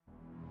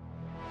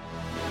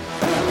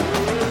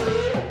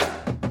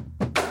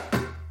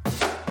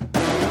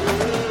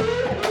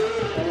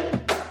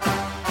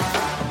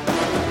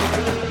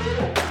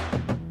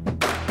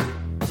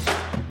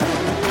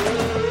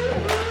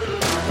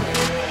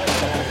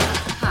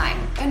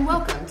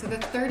the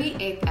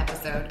 38th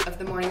episode of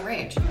The Morning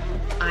Rage.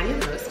 I'm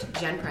your host,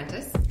 Jen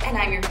Prentice. And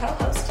I'm your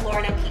co-host,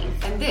 Lauren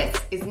O'Keefe. And this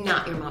is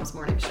not your mom's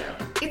morning show.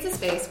 It's a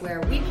space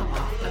where we pop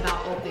off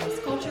about all things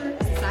culture,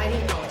 society,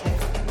 and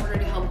politics in order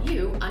to help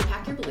you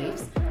unpack your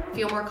beliefs,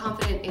 feel more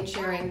confident in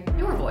sharing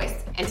your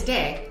voice. And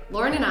today,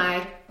 Lauren and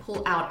I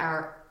pull out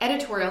our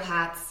editorial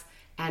hats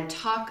and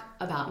talk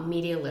about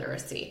media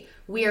literacy.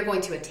 We are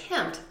going to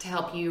attempt to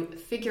help you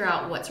figure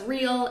out what's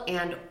real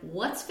and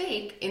what's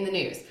fake in the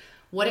news,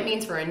 what it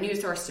means for a news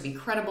source to be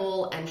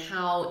credible, and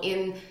how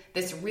in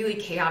this really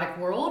chaotic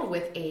world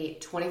with a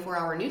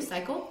 24-hour news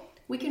cycle,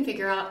 we can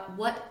figure out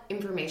what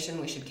information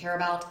we should care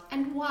about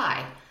and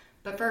why.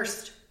 But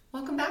first,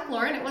 welcome back,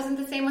 Lauren. It wasn't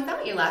the same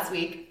without you last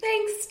week.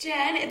 Thanks,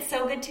 Jen. It's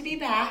so good to be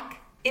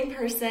back in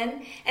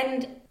person.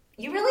 And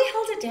you really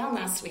held it down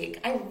last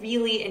week. I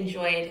really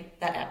enjoyed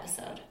that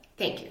episode.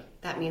 Thank you.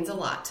 That means a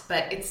lot.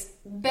 But it's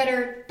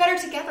better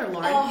together,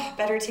 Lauren. Oh,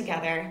 better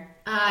together.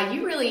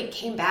 You really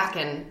came back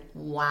and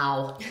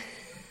wow.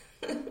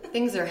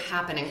 Things are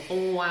happening.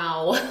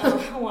 Wow.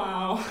 Oh,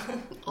 wow.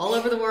 All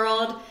over the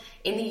world,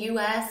 in the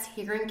U.S.,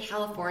 here in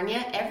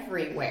California,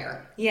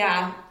 everywhere.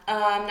 Yeah,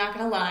 I'm not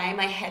going to lie.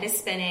 My head is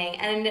spinning.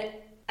 And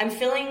I'm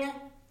feeling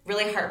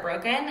really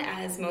heartbroken,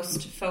 as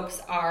most folks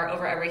are,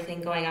 over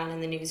everything going on in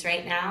the news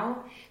right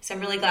now. So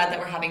I'm really glad that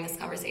we're having this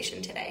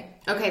conversation today.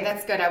 Okay,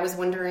 that's good. I was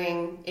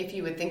wondering if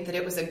you would think that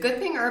it was a good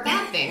thing or a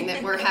bad thing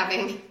that we're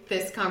having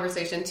this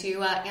conversation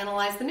to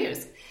analyze the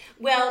news.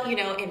 Well, you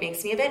know, it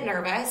makes me a bit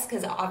nervous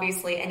because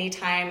obviously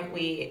anytime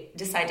we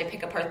decide to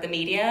pick apart the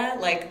media,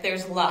 like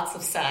there's lots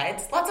of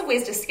sides, lots of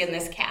ways to skin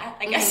this cat,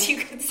 I guess you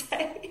could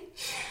say.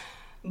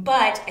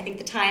 But I think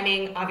the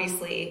timing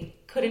obviously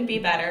couldn't be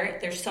better.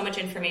 There's so much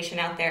information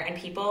out there and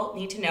people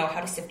need to know how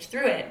to sift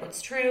through it,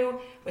 what's true,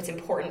 what's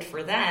important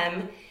for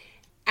them,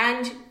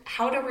 and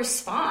how to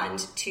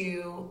respond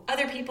to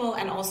other people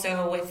and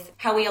also with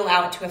how we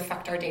allow it to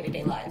affect our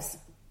day-to-day lives.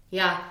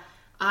 Yeah.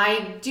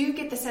 I do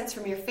get the sense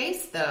from your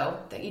face, though,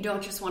 that you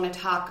don't just want to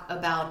talk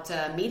about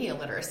media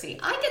literacy.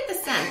 I get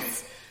the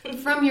sense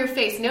from your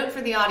face, note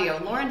for the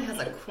audio, Lauren has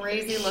a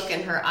crazy look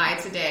in her eye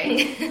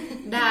today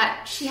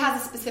that she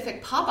has a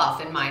specific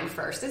pop-off in mind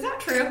first. Is that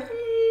true?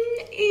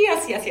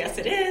 Yes,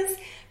 it is.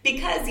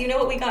 Because you know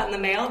what we got in the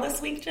mail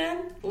this week,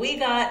 Jen? We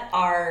got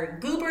our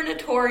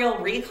gubernatorial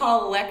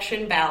recall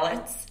election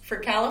ballots for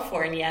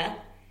California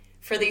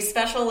for the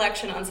special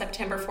election on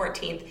September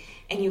 14th.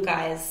 And you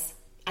guys,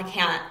 I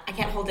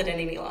can't hold it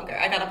any longer.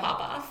 I gotta pop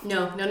off.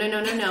 No.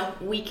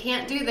 We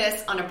can't do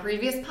this. On a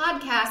previous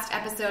podcast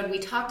episode, we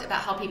talked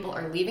about how people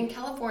are leaving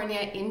California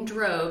in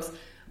droves.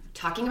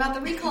 Talking about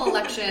the recall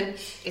election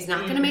is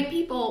not going to make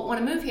people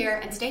want to move here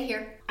and stay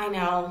here. I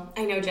know,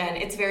 Jen.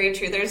 It's very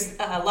true. There's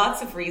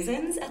lots of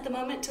reasons at the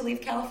moment to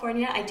leave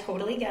California. I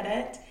totally get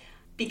it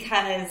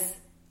because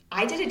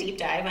I did a deep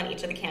dive on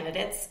each of the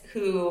candidates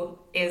who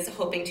is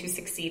hoping to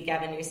succeed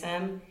Gavin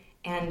Newsom,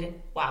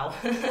 and wow,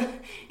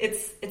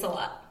 it's a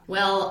lot.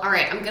 Well, all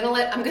right. I'm gonna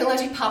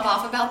let you pop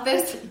off about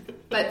this,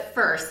 but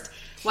first,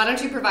 why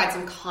don't you provide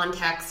some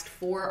context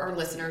for our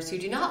listeners who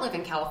do not live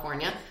in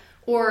California?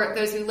 Or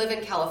those who live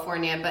in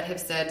California but have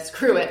said,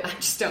 screw it, I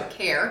just don't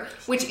care,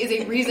 which is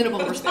a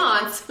reasonable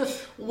response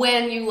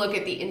when you look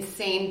at the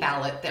insane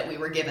ballot that we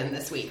were given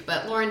this week.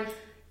 But Lauren,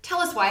 tell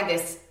us why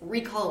this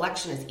recall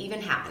election is even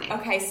happening.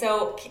 Okay,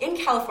 so in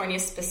California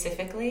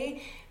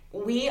specifically,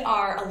 we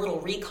are a little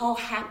recall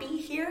happy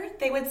here,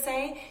 they would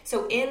say.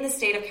 So in the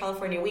state of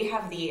California, we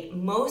have the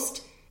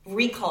most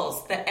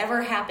recalls that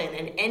ever happen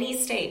in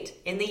any state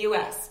in the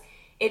U.S.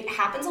 It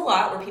happens a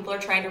lot where people are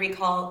trying to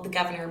recall the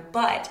governor,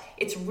 but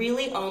it's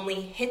really only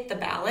hit the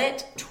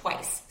ballot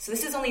twice. So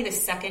this is only the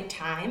second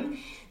time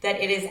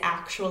that it is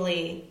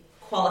actually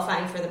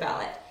qualifying for the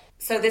ballot.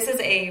 So this is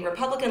a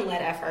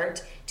Republican-led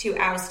effort to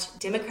oust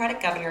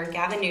Democratic Governor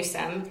Gavin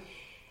Newsom.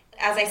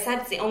 As I said,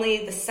 it's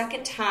only the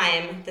second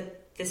time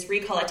that this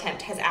recall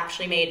attempt has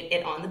actually made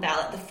it on the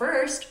ballot. The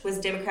first was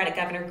Democratic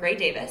Governor Gray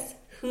Davis,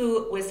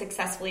 who was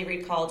successfully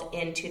recalled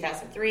in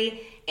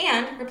 2003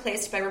 and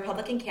replaced by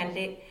Republican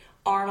candidate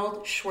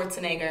Arnold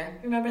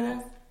Schwarzenegger. Remember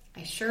this?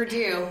 I sure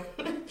do.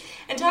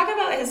 And talk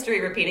about history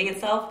repeating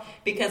itself,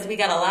 because we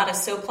got a lot of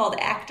so-called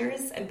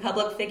actors and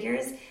public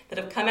figures that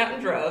have come out in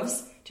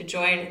droves to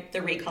join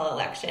the recall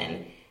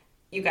election.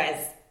 You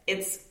guys,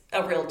 it's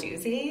a real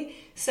doozy.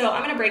 So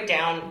I'm going to break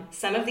down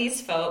some of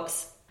these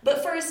folks.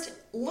 But first,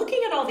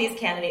 looking at all these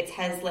candidates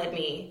has led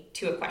me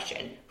to a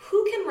question.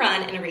 Who can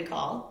run in a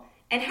recall?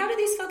 And how do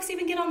these folks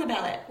even get on the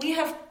ballot? We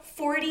have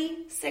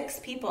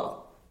 46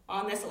 people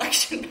on this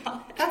election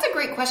ballot. That's a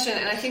great question,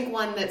 and I think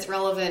one that's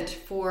relevant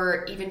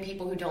for even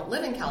people who don't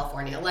live in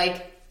California.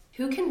 Like,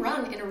 who can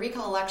run in a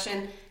recall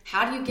election?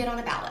 How do you get on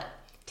a ballot?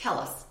 Tell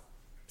us.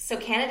 So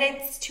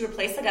candidates to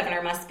replace the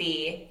governor must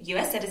be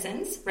U.S.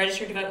 citizens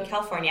registered to vote in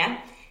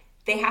California.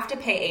 They have to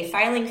pay a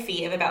filing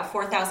fee of about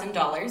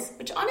 $4,000,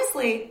 which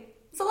honestly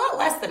is a lot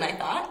less than I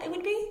thought it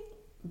would be.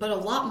 But a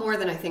lot more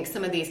than I think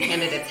some of these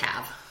candidates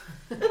have.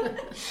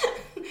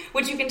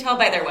 which you can tell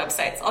by their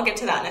websites. I'll get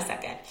to that in a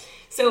second.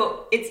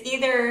 So it's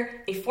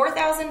either a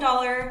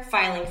 $4,000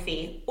 filing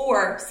fee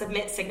or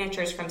submit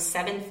signatures from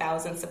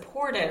 7,000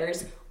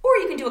 supporters, or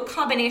you can do a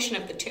combination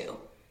of the two.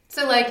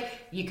 So, like,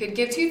 you could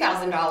give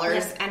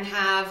 $2,000 and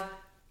have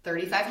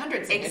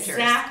 3,500 signatures.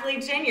 Exactly,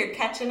 Jen. You're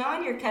catching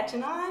on.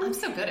 I'm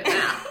so good at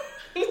math.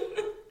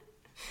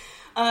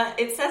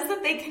 It says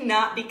that they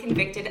cannot be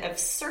convicted of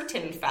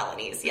certain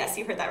felonies. Yes,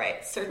 you heard that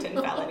right. Certain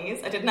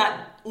felonies. I did not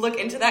look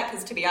into that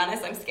because, to be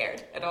honest, I'm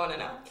scared. I don't want to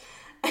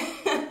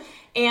know.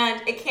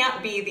 And it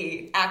can't be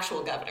the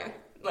actual governor,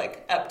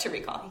 like, up to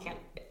recall. He can't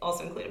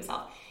also include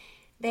himself.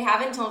 They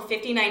have until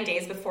 59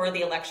 days before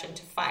the election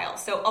to file.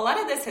 So a lot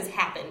of this has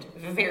happened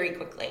very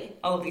quickly.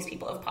 All of these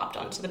people have popped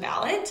onto the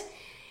ballot.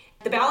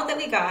 The ballot that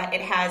we got,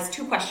 it has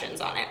 2 questions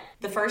on it.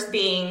 The first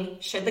being,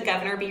 should the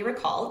governor be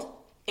recalled?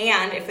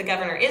 And if the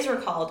governor is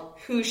recalled,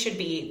 who should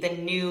be the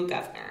new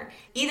governor?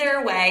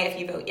 Either way, if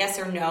you vote yes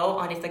or no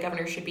on if the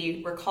governor should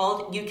be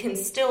recalled, you can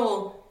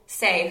still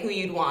say who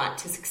you'd want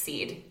to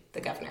succeed the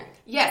governor.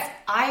 Yes,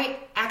 I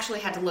actually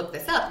had to look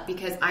this up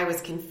because I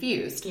was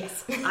confused.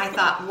 Yes. I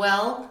thought,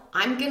 well,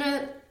 I'm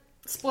gonna,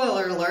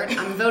 spoiler alert,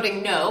 I'm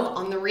voting no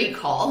on the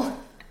recall.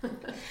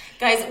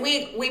 Guys,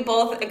 we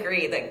both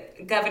agree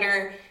that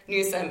Governor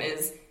Newsom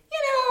is,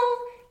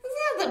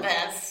 not the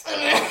best.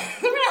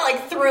 We're not,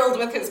 like, thrilled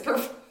with his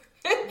performance.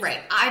 Right.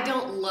 I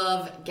don't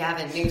love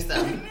Gavin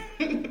Newsom.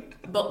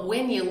 But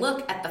when you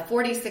look at the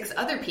 46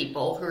 other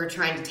people who are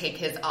trying to take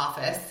his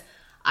office,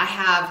 I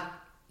have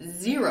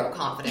zero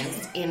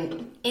confidence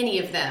in any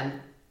of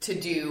them to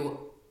do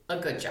a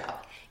good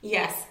job.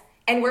 Yes.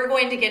 And we're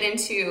going to get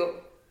into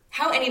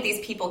how any of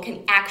these people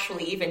can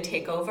actually even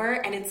take over.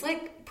 And it's,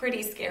 like,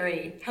 pretty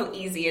scary how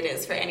easy it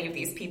is for any of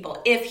these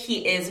people if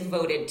he is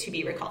voted to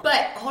be recalled.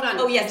 But hold on.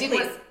 Oh, yes,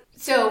 please.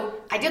 So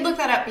I did look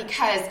that up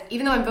because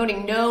even though I'm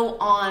voting no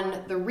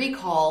on the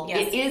recall,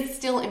 yes, it is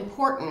still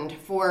important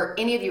for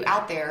any of you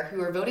out there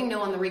who are voting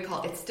no on the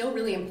recall. It's still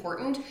really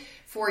important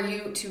for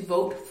you to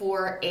vote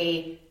for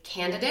a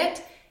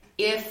candidate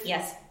if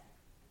yes,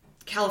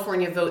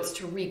 California votes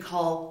to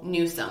recall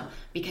Newsom.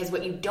 Because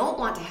what you don't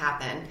want to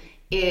happen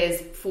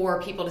is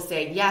for people to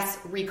say, yes,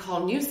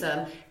 recall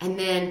Newsom, and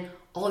then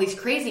all these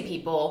crazy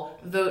people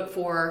vote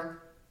for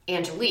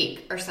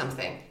Angelique or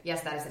something.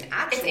 Yes, that is an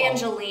actual...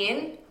 It's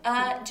Angeline,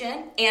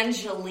 Jen.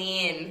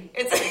 Angeline.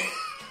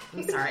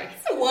 I'm sorry.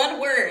 It's one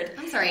word.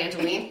 I'm sorry,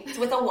 Angeline. It's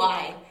with a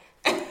Y.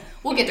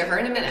 We'll get to her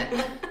in a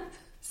minute.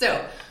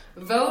 So,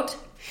 vote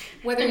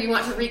whether you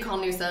want to recall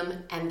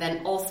Newsom, and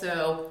then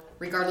also,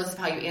 regardless of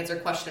how you answer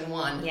question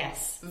 1,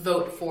 yes,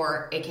 vote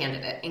for a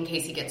candidate in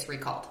case he gets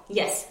recalled.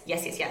 Yes.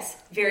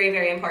 Very,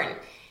 very important.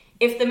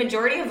 If the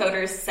majority of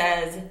voters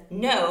says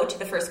no to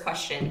the first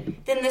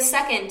question, then the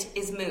second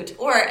is moot.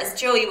 Or, as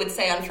Joey would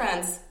say on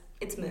Friends,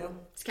 it's moo.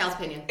 It's Cal's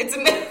opinion. It's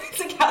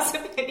a Cal's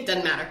opinion.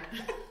 Doesn't matter.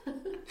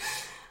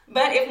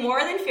 But if more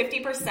than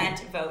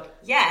 50% vote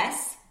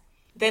yes,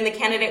 then the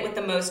candidate with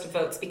the most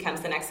votes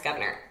becomes the next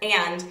governor.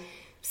 And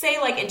say,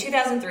 like in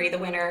 2003, the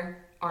winner,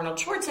 Arnold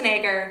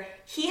Schwarzenegger,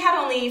 he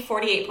had only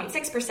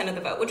 48.6% of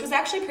the vote, which was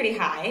actually pretty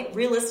high.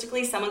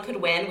 Realistically, someone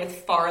could win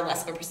with far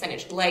less of a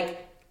percentage,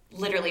 like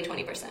literally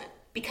 20%.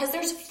 Because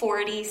there's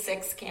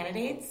 46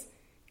 candidates,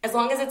 as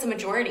long as it's a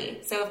majority.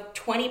 So if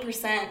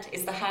 20%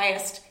 is the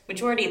highest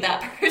majority,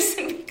 that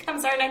person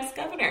becomes our next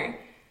governor.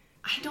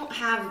 I don't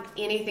have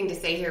anything to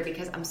say here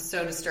because I'm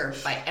so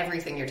disturbed by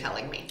everything you're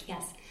telling me.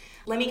 Yes.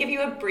 Let me give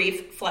you a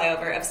brief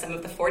flyover of some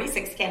of the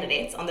 46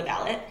 candidates on the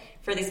ballot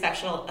for the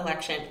special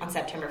election on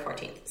September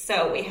 14th.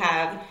 So we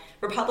have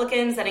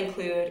Republicans that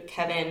include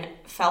Kevin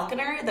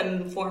Faulconer,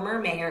 the former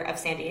mayor of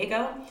San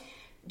Diego,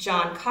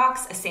 John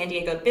Cox, a San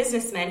Diego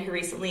businessman who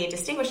recently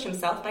distinguished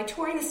himself by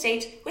touring the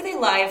state with a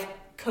live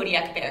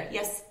Kodiak bear.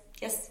 Yes,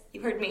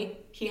 you heard me.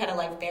 He had a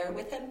live bear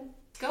with him.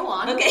 Go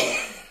on. Okay.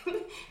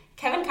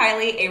 Kevin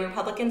Kiley, a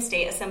Republican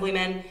state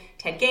assemblyman,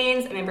 Ted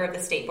Gaines, a member of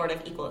the State Board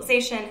of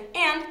Equalization,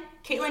 and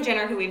Caitlyn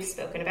Jenner, who we've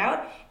spoken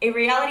about, a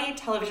reality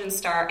television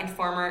star and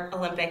former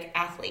Olympic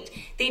athlete.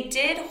 They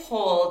did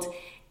hold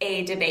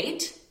a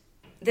debate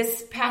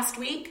this past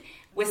week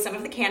with some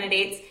of the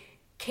candidates.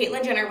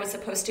 Caitlyn Jenner was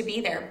supposed to be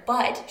there,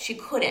 but she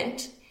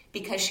couldn't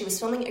because she was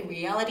filming a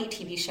reality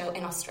TV show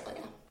in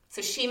Australia.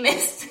 So she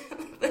missed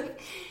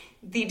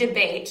the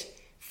debate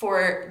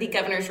for the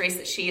governor's race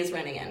that she is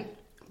running in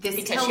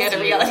because she had a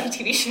reality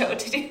TV show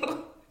to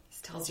do.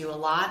 This tells you a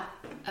lot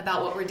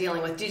about what we're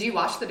dealing with. Did you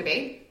watch the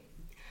debate?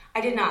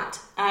 I did not.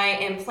 I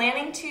am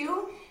planning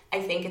to.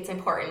 I think it's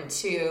important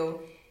to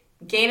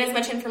gain as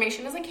much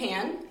information as I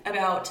can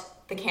about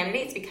the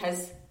candidates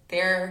because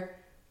they're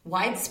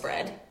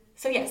widespread.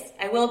 So yes,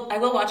 I will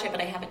watch it,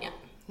 but I haven't yet.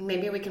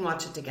 Maybe we can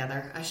watch it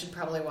together. I should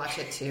probably watch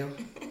it too.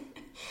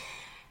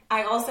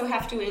 I also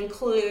have to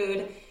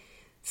include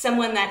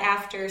someone that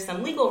after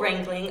some legal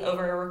wrangling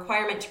over a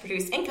requirement to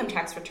produce income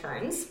tax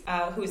returns,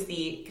 who's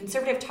the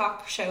conservative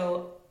talk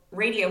show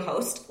radio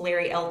host,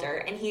 Larry Elder,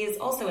 and he is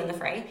also in the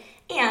fray,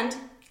 and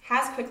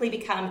has quickly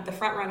become the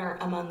front runner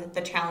among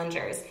the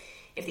challengers.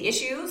 If the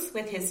issues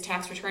with his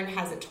tax return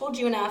hasn't told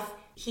you enough,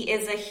 He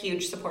is a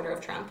huge supporter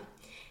of Trump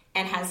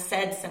and has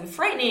said some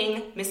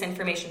frightening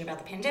misinformation about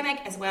the pandemic,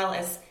 as well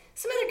as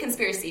some other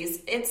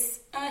conspiracies.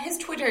 His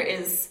Twitter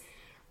is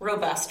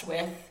robust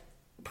with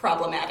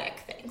problematic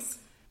things.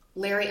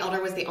 Larry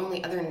Elder was the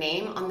only other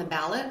name on the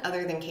ballot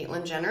other than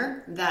Caitlyn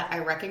Jenner that I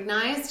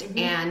recognized,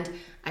 and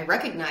I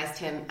recognized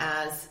him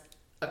as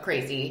a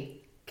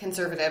crazy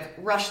conservative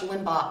Rush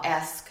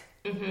Limbaugh-esque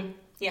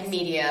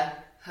media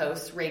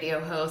host,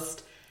 radio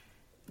host.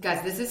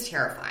 Guys, this is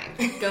terrifying.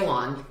 Go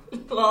on.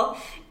 Well,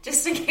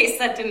 just in case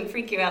that didn't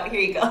freak you out,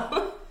 here you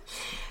go.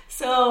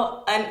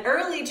 So, an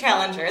early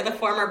challenger, the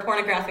former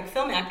pornographic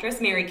film actress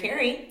Mary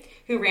Carey,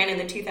 who ran in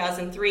the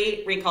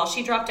 2003 recall,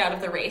 she dropped out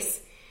of the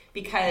race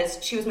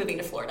because she was moving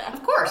to Florida.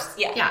 Of course.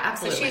 Yeah,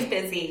 absolutely. So she's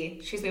busy.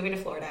 She's moving to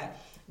Florida.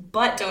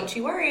 But don't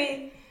you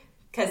worry,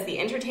 because the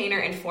entertainer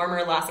and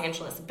former Los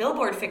Angeles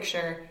Billboard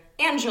fixture,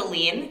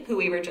 Angeline, who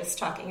we were just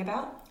talking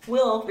about,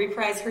 will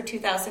reprise her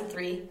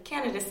 2003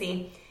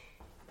 candidacy.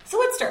 So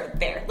let's start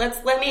there.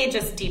 Let me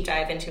just deep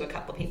dive into a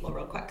couple people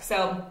real quick.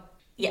 So,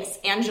 yes,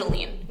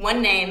 Angeline,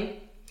 one name,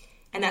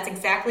 and that's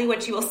exactly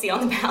what you will see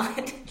on the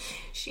ballot.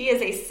 She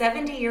is a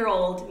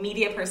 70-year-old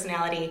media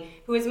personality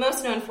who is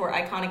most known for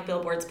iconic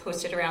billboards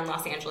posted around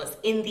Los Angeles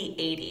in the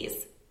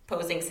 80s,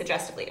 posing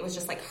suggestively. It was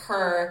just like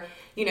her,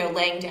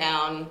 laying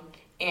down,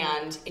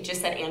 and it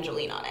just said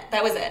Angeline on it.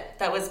 That was it.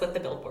 That was what the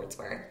billboards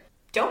were.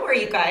 Don't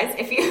worry, you guys.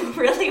 If you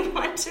really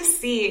want to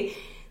see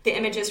the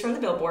images from the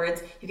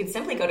billboards, you can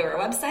simply go to our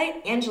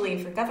website,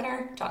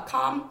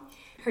 AngelineForGovernor.com.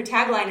 Her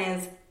tagline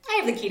is, "I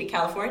have the key to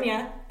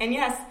California." And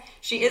yes,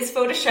 she is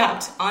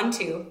photoshopped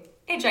onto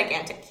a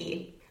gigantic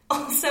key.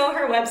 Also,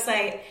 her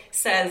website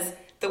says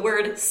the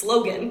word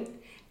slogan,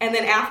 and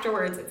then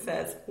afterwards it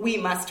says, "We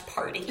must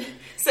party."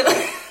 So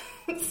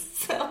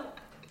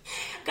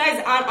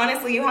guys,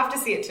 honestly, you have to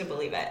see it to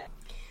believe it.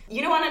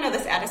 You don't want to know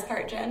the saddest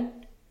part,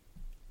 Jen?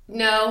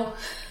 No.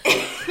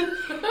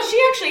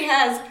 She actually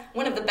has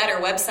one of the better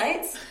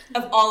websites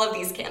of all of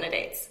these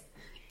candidates.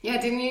 Yeah,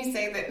 didn't you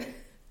say that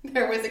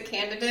there was a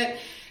candidate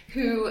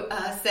who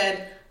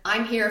said,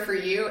 "I'm here for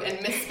you,"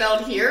 and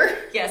misspelled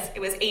here? Yes, it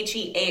was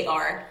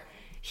HEAR.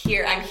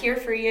 Here, I'm here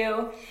for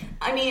you.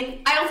 I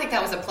mean, I don't think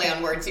that was a play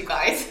on words, you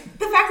guys.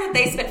 The fact that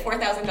they spent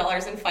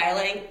 $4,000 in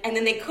filing and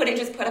then they couldn't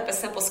just put up a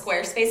simple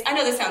Squarespace. I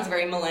know this sounds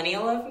very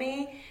millennial of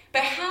me,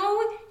 but how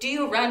do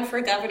you run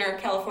for governor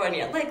of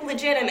California? Like,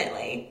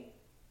 legitimately.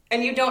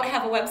 And you don't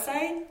have a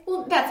website?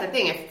 Well, that's the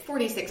thing. If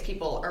 46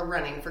 people are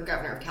running for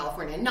governor of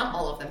California, not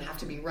all of them have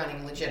to be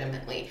running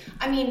legitimately.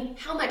 I mean,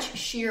 how much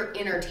sheer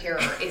inner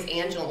terror is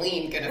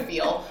Angeline going to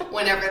feel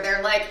whenever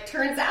they're like,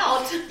 turns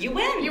out... You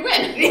win. You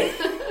win.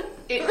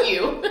 It's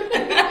you.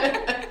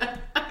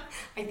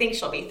 I think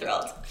she'll be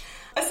thrilled.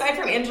 Aside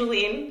from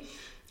Angeline,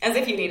 as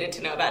if you needed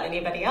to know about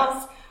anybody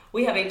else,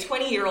 we have a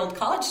 20-year-old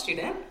college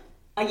student,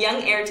 a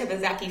young heir to the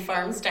Zaki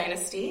Farms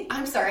dynasty.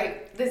 I'm sorry,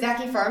 the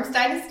Zaki Farms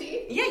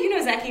dynasty? Yeah, you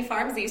know Zaki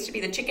Farms. They used to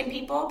be the chicken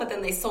people, but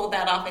then they sold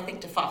that off, I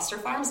think, to Foster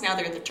Farms. Now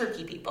they're the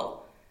turkey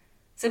people.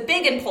 So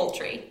big in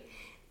poultry.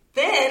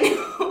 Then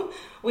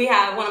we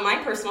have one of my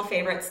personal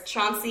favorites,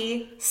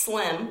 Chauncey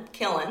Slim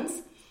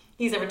Killens.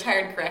 He's a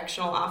retired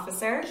correctional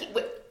officer.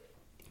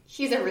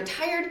 He's a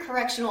retired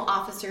correctional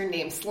officer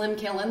named Slim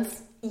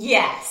Killens?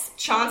 Yes,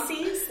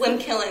 Chauncey Slim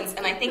Killens,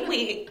 and I think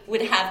we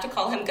would have to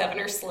call him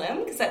Governor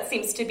Slim, because that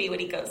seems to be what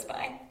he goes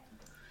by.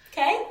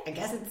 Okay? I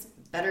guess it's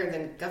better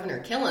than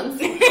Governor Killens.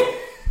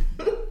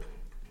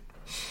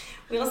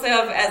 We also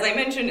have, as I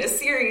mentioned, a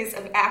series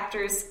of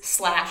actors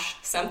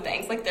 / some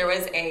things. Like there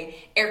was a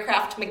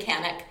aircraft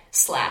mechanic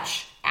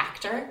 /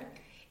 actor.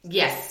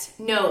 Yes.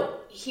 No,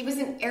 he was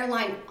an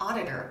airline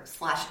auditor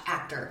 /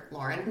 actor,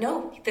 Lauren.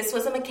 No, this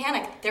was a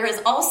mechanic. There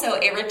is also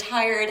a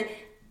retired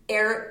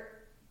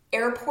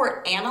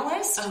airport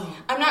analyst. Oh.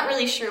 I'm not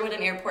really sure what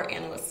an airport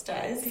analyst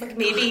does. Like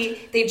maybe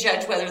they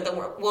judge whether the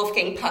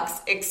Wolfgang Puck's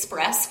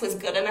Express was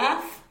good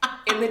enough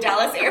in the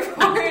Dallas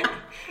airport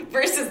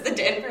versus the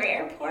Denver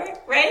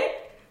airport, right?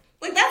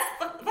 Like that's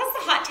the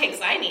hot takes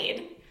I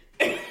need.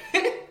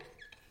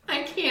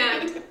 I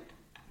can't.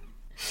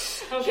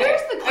 Okay.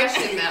 Here's the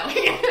question, though.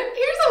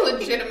 Here's a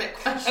legitimate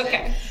question.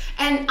 Okay.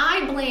 And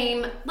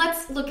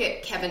let's look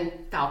at Kevin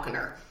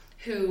Falconer,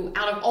 who,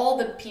 out of all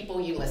the people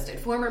you listed,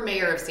 former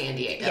mayor of San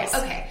Diego. Yes.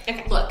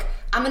 Okay. Look,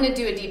 I'm going to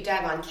do a deep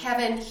dive on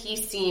Kevin. He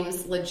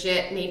seems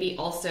legit. Maybe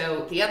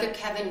also the other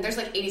Kevin. There's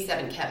like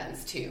 87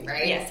 Kevins, too,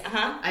 right? Yes.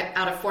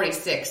 Out of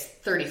 46,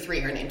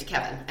 33 are named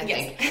Kevin, I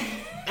yes.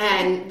 think.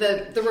 And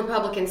the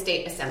Republican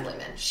state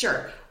assemblyman.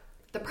 Sure.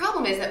 The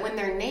problem is that when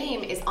their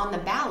name is on the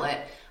ballot,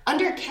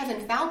 under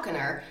Kevin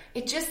Falconer,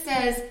 it just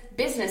says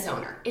business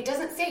owner. It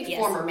doesn't say yes.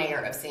 former mayor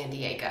of San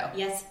Diego.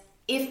 Yes.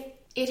 If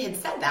it had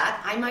said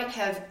that, I might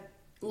have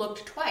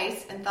looked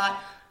twice and thought,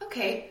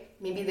 okay,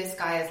 maybe this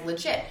guy is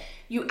legit.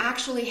 You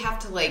actually have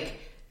to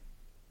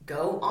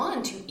go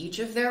on to each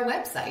of their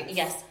websites.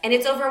 Yes, and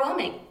it's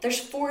overwhelming. There's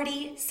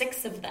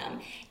 46 of them.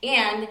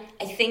 And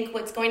I think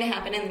what's going to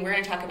happen, and we're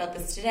going to talk about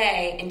this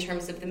today in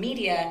terms of the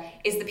media,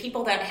 is the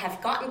people that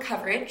have gotten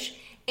coverage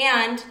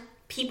and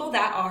people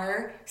that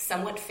are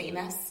somewhat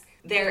famous,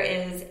 There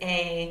is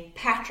a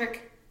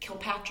Patrick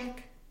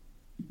Kilpatrick.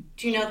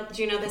 Do you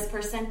know this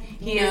person?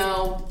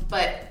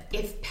 But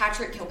if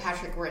Patrick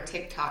Kilpatrick were a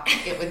TikTok,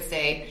 it would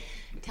say,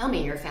 "Tell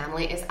me your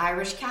family is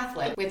Irish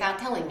Catholic," without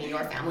telling me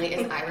your family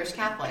is Irish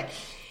Catholic.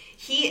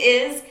 He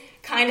is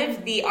kind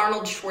of the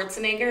Arnold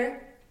Schwarzenegger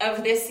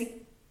of this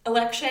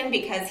election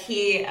because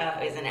he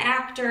is an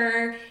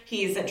actor,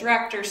 he's a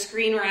director,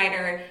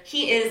 screenwriter,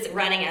 he is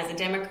running as a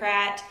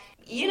Democrat.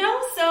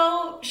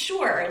 So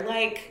sure,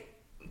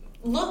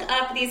 look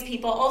up these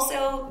people.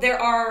 Also, there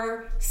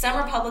are some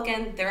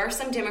Republican, there are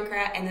some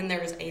Democrat, and then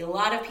there's a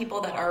lot of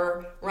people that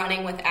are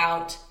running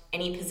without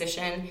any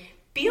position.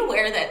 Be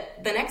aware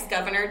that the next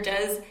governor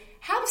does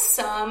have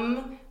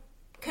some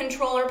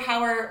control or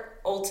power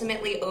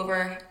ultimately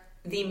over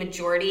the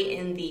majority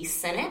in the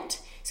Senate.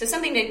 So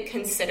something to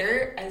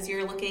consider as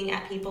you're looking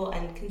at people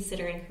and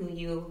considering who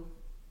you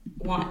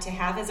want to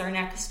have as our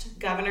next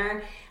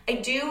governor. I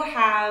do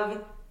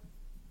have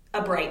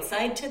a bright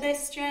side to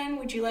this, Jen.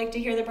 Would you like to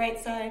hear the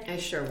bright side? I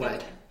sure would.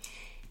 Okay.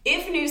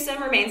 If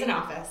Newsom remains in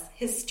office,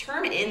 his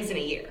term ends in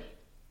a year.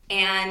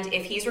 And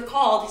if he's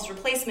recalled, his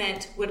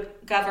replacement would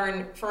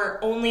govern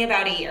for only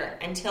about a year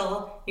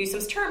until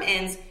Newsom's term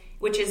ends,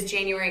 which is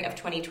January of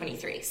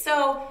 2023.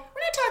 So we're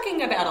not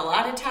talking about a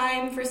lot of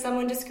time for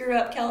someone to screw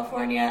up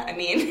California. I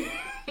mean...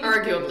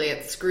 Arguably,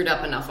 it's screwed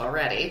up enough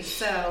already.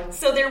 So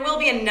there will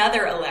be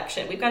another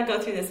election. We've got to go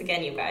through this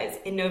again, you guys,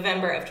 in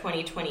November of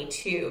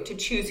 2022 to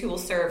choose who will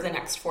serve the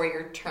next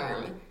 4-year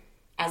term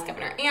as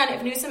governor. And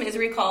if Newsom is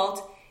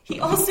recalled, he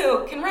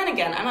also can run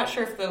again. I'm not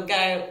sure if the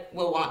guy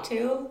will want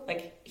to.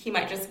 He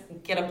might just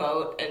get a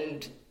boat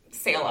and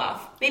sail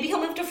off. Maybe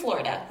he'll move to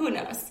Florida. Who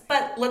knows?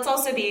 But let's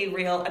also be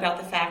real about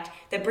the fact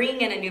that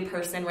bringing in a new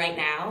person right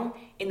now,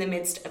 in the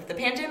midst of the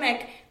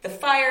pandemic, the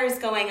fires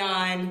going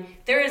on,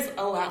 there is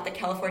a lot that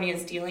California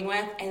is dealing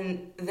with,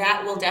 and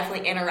that will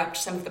definitely interrupt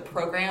some of the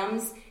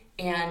programs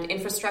and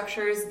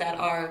infrastructures that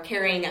are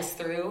carrying us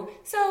through.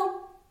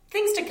 So,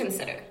 things to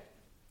consider.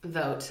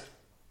 Vote.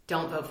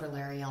 Don't vote for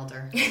Larry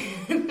Elder.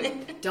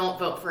 Don't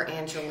vote for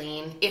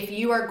Angeline. If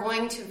you are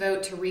going to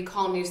vote to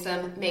recall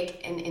Newsom,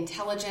 make an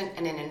intelligent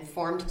and an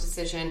informed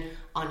decision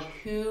on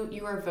who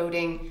you are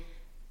voting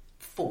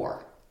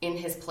for in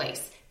his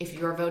place. If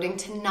you are voting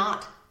to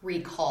not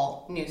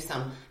recall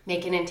Newsom,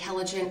 make an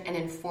intelligent and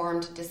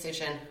informed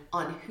decision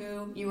on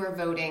who you are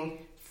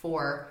voting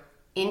for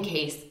in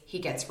case he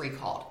gets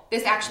recalled.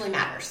 This actually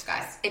matters,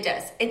 guys. It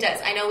does. It does.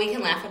 I know we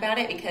can laugh about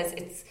it because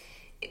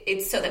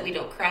it's so that we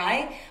don't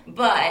cry,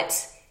 but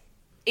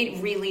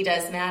it really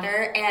does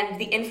matter, and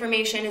the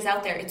information is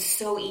out there. It's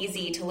so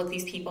easy to look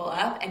these people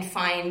up and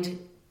find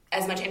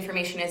as much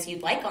information as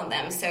you'd like on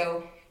them.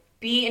 So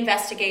be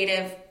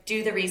investigative,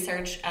 do the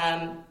research.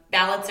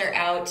 Ballots are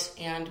out,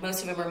 and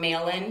most of them are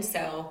mail-in,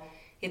 so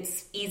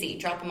it's easy.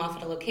 Drop them off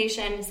at a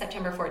location.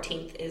 September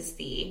 14th is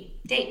the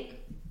date.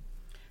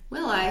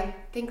 Well, I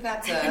think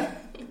that's a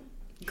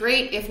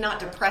great, if not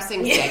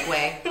depressing,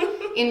 segue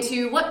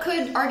into what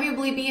could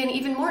arguably be an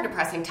even more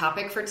depressing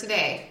topic for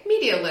today,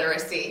 media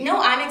literacy.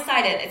 No, I'm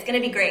excited. It's going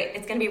to be great.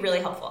 It's going to be really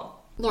helpful.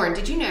 Lauren,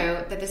 did you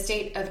know that the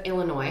state of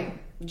Illinois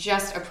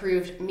just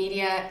approved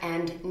media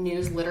and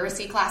news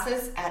literacy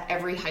classes at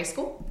every high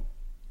school?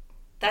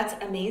 That's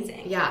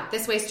amazing. Yeah,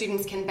 this way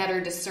students can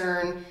better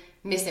discern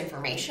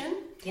misinformation.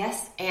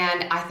 Yes.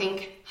 And I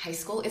think high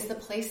school is the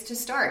place to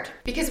start.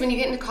 Because when you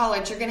get into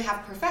college, you're going to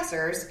have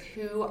professors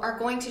who are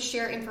going to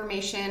share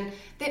information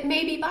that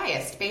may be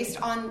biased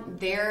based on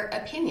their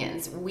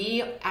opinions.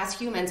 We, as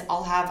humans,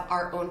 all have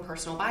our own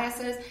personal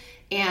biases.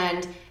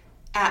 And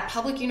at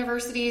public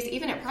universities,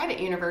 even at private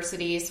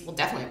universities, well,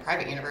 definitely at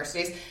private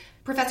universities,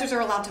 professors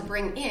are allowed to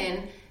bring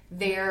in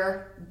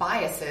their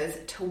biases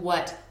to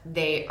what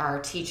they are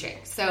teaching.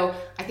 So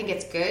I think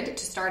it's good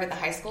to start at the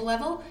high school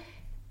level.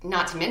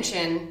 Not to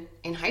mention,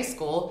 in high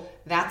school,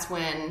 that's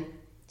when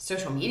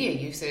social media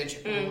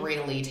usage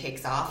really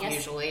takes off, yes.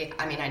 Usually.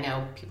 I mean, I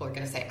know people are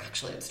going to say,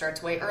 actually, it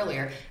starts way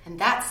earlier, and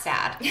that's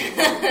sad.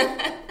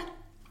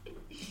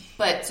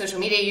 But social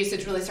media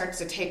usage really starts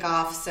to take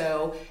off,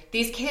 so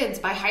these kids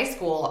by high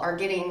school are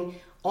getting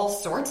all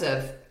sorts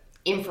of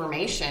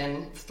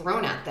information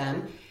thrown at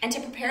them. And to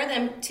prepare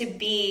them to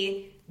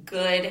be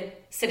good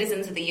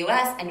citizens of the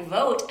U.S. and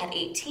vote at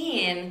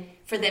 18,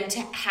 for them to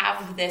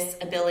have this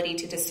ability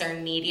to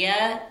discern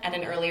media at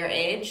an earlier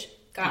age,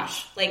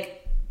 gosh,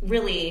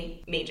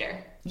 really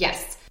major.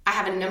 Yes. I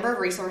have a number of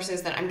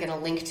resources that I'm going to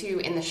link to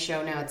in the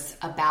show notes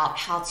about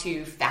how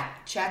to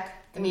fact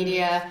check the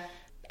media,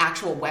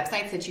 actual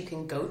websites that you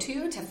can go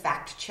to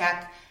fact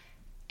check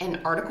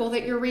an article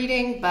that you're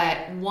reading.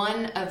 But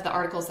one of the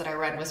articles that I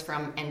read was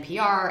from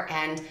NPR,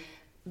 and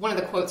one of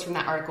the quotes from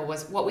that article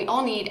was, "What we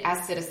all need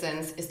as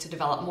citizens is to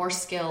develop more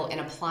skill in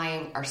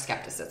applying our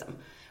skepticism.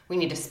 We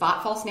need to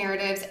spot false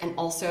narratives and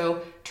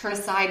also turn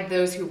aside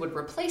those who would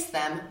replace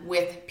them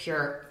with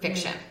pure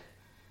fiction."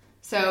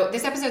 So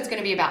this episode is going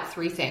to be about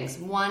 3 things.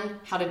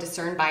 1, how to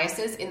discern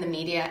biases in the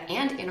media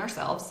and in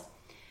ourselves.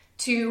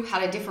 2, how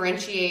to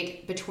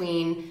differentiate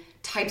between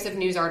types of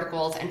news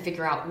articles and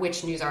figure out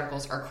which news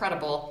articles are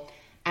credible.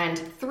 And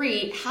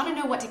 3, how to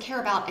know what to care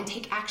about and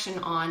take action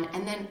on,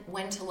 and then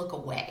when to look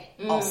away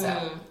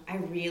also. I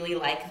really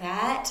like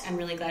that. I'm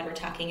really glad we're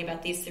talking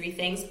about these 3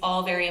 things,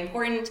 all very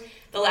important.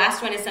 The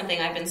last one is something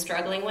I've been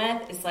struggling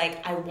with. It's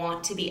like, I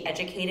want to be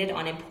educated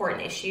on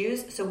important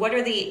issues. So what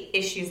are the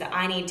issues that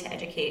I need to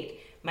educate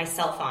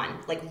myself on?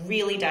 Like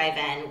really dive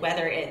in,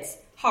 whether it's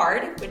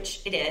hard,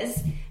 which it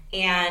is,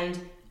 and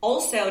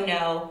also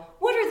know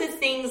what are the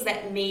things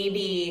that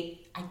maybe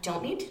I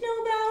don't need to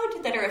know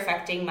about that are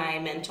affecting my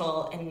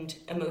mental and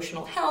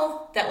emotional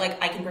health that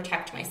like I can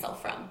protect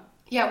myself from.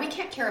 Yeah, we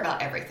can't care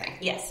about everything.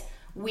 Yes.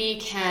 We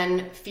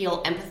can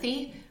feel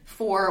empathy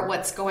for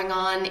what's going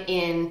on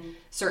in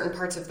certain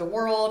parts of the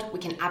world. We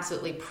can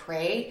absolutely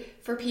pray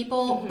for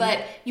people,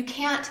 but you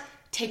can't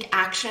take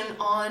action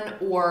on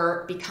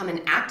or become an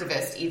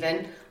activist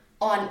even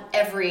on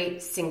every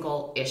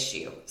single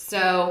issue.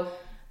 So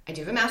I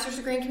do have a master's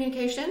degree in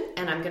communication,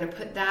 and I'm going to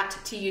put that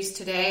to use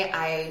today.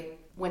 I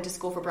went to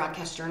school for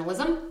broadcast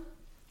journalism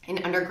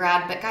in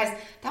undergrad, but guys,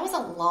 that was a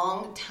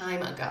long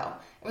time ago.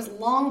 It was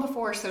long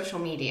before social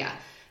media.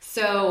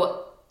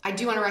 So I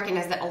do want to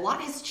recognize that a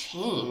lot has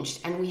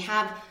changed, and we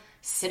have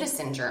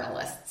citizen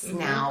journalists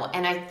now,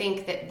 and I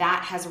think that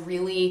that has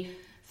really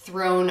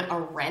thrown a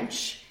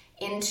wrench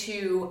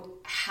into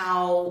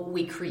how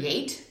we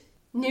create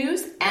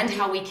news and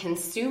how we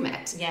consume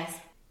it. Yes.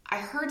 I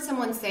heard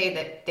someone say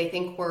that they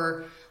think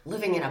we're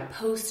living in a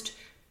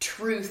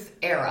post-truth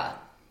era.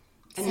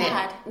 And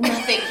sad.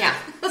 Nothing, yeah.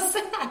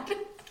 Sad.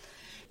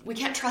 We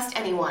can't trust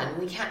anyone.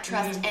 We can't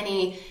trust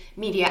any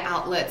media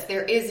outlets.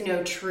 There is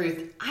no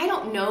truth. I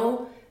don't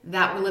know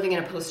that we're living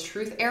in a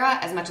post-truth era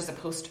as much as a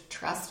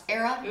post-trust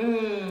era,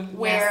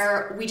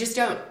 where we just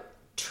don't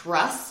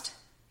trust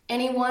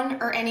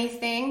anyone or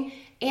anything.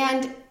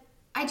 And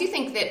I do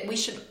think that we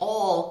should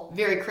all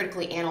very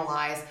critically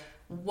analyze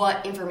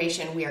what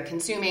information we are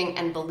consuming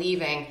and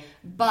believing.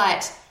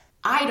 But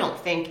I don't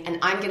think, and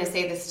I'm going to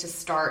say this to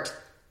start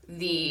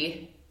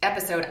the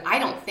episode, I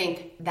don't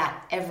think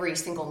that every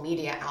single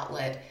media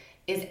outlet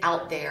is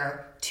out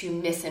there to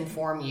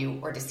misinform you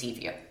or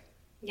deceive you.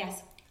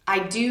 Yes. I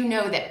do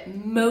know that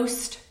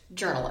most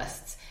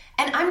journalists,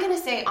 and I'm going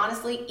to say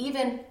honestly,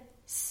 even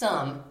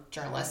some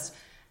journalists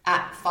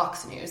at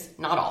Fox News,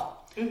 not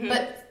all,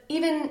 but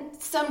even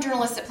some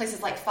journalists at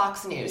places like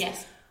Fox News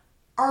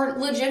are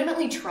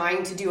legitimately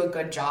trying to do a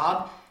good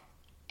job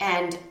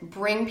and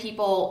bring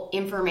people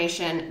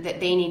information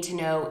that they need to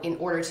know in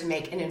order to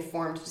make an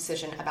informed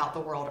decision about the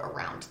world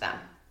around them.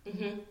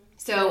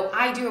 So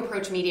I do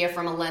approach media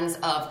from a lens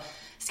of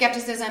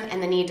skepticism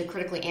and the need to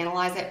critically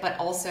analyze it, but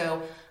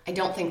also I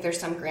don't think there's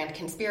some grand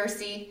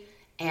conspiracy,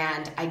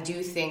 and I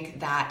do think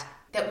that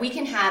we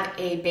can have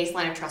a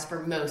baseline of trust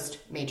for most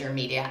major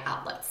media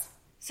outlets.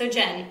 So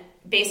Jen,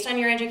 based on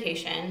your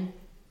education,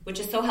 which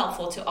is so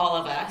helpful to all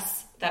of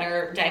us that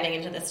are diving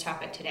into this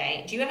topic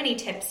today, do you have any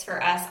tips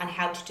for us on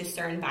how to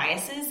discern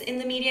biases in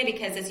the media?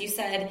 Because as you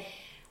said,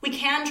 we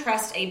can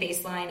trust a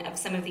baseline of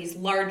some of these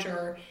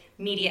larger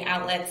media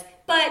outlets,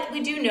 but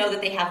we do know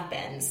that they have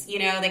bends. You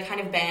know, they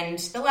kind of bend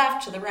to the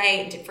left, to the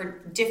right, for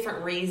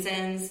different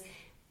reasons.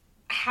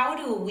 How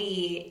do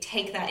we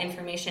take that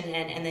information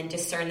in and then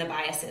discern the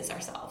biases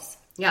ourselves?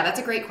 Yeah, that's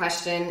a great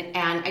question,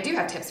 and I do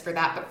have tips for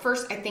that. But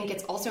first, I think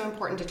it's also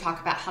important to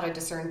talk about how to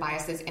discern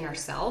biases in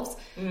ourselves.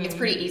 It's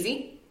pretty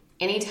easy.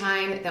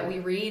 Anytime that we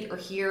read or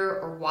hear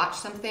or watch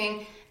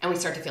something and we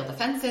start to feel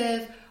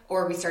defensive,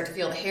 or we start to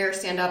feel the hair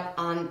stand up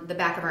on the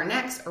back of our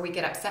necks, or we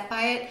get upset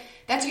by it,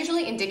 that's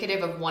usually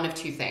indicative of one of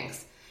two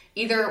things.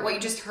 Either what you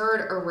just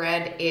heard or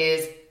read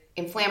is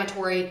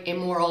inflammatory,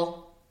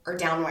 immoral, or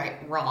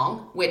downright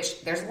wrong,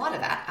 which there's a lot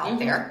of that out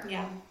there.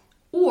 Yeah.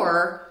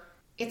 Or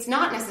it's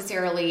not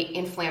necessarily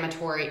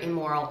inflammatory,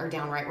 immoral, or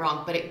downright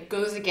wrong, but it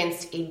goes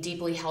against a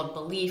deeply held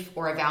belief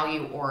or a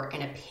value or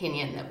an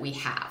opinion that we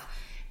have.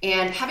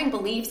 And having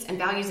beliefs and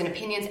values and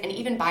opinions and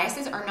even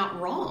biases are not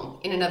wrong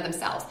in and of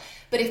themselves.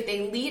 But if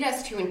they lead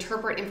us to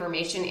interpret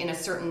information in a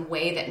certain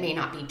way that may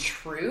not be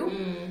true,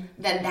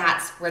 then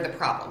that's where the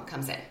problem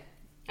comes in.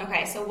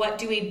 Okay, so what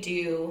do we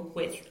do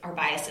with our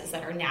biases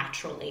that are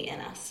naturally in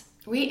us?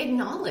 We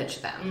acknowledge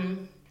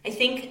them. I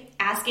think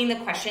asking the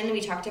question that we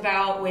talked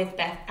about with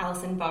Beth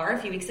Allison Barr a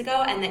few weeks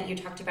ago, and that you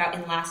talked about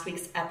in last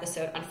week's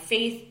episode on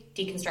faith,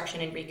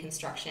 deconstruction, and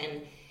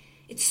reconstruction,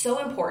 it's so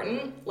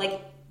important.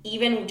 Like,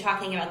 even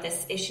talking about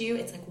this issue,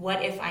 it's like,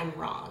 what if I'm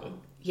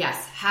wrong?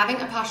 Yes, having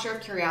a posture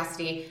of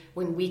curiosity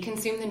when we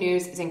consume the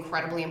news is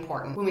incredibly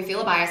important. When we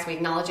feel a bias, we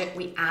acknowledge it,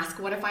 we ask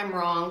what if I'm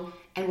wrong,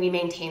 and we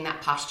maintain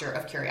that posture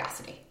of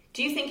curiosity.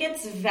 Do you think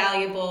it's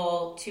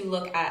valuable to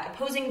look at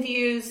opposing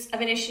views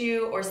of an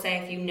issue, or say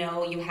if you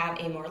know you have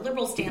a more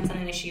liberal stance on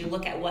an issue,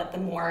 look at what the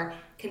more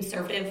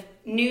conservative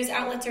news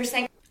outlets are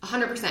saying?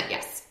 100%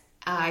 yes.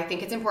 I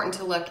think it's important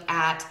to look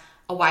at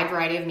a wide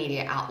variety of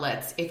media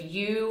outlets. If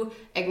you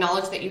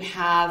acknowledge that you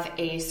have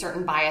a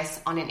certain bias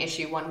on an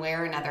issue one way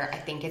or another, I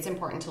think it's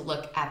important to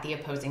look at the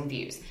opposing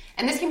views.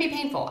 And this can be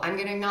painful. I'm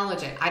going to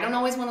acknowledge it. I don't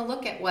always want to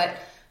look at what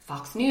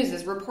Fox News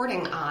is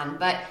reporting on,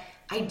 but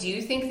I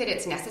do think that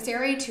it's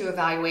necessary to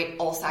evaluate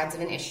all sides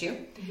of an issue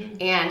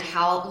and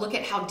look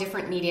at how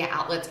different media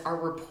outlets are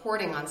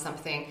reporting on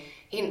something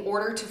in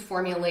order to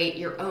formulate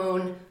your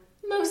own,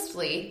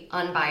 mostly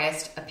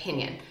unbiased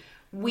opinion.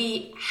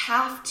 We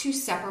have to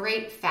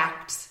separate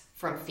facts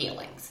from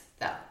feelings,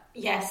 though.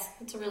 Yes,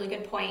 that's a really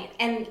good point.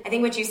 And I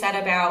think what you said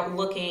about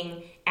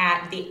looking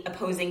at the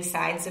opposing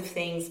sides of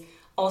things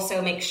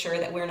also makes sure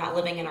that we're not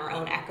living in our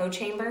own echo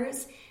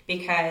chambers,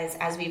 because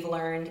as we've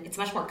learned, it's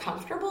much more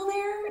comfortable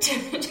there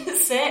to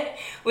sit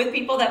with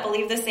people that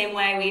believe the same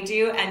way we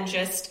do and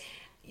just,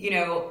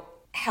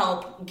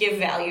 help give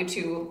value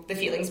to the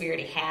feelings we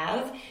already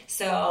have.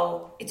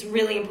 So it's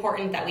really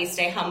important that we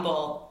stay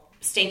humble,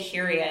 stay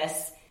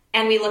curious,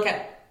 and we look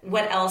at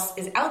what else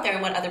is out there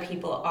and what other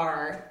people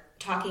are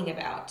talking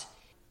about.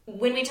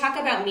 When we talk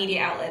about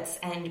media outlets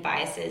and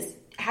biases,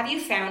 have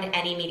you found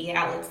any media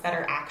outlets that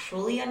are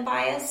actually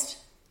unbiased,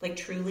 like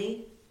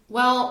truly?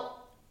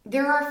 Well,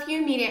 there are a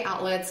few media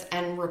outlets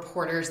and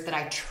reporters that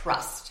I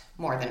trust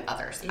more than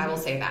others. I will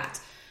say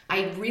that.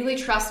 I really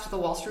trust the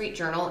Wall Street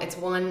Journal. It's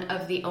one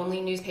of the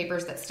only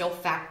newspapers that still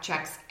fact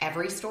checks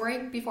every story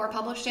before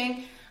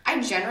publishing.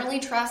 I generally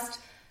trust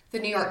the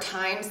New York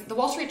Times. The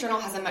Wall Street Journal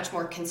has a much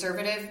more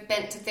conservative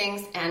bent to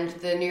things, and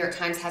the New York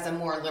Times has a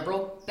more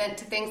liberal bent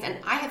to things. And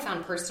I have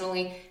found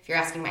personally, if you're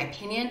asking my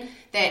opinion,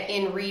 that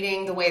in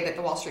reading the way that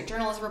the Wall Street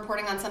Journal is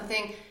reporting on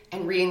something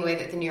and reading the way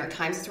that the New York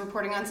Times is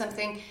reporting on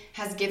something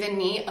has given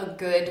me a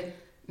good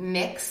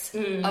mix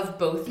of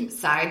both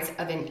sides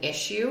of an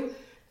issue.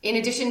 In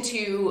addition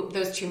to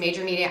those two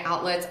major media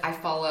outlets, I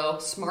follow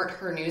Smart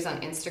Her News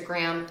on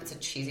Instagram. It's a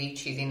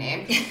cheesy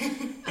name.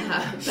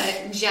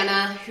 But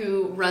Jenna,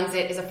 who runs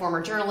it, is a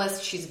former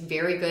journalist. She's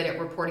very good at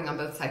reporting on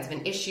both sides of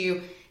an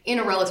issue in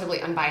a relatively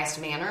unbiased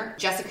manner.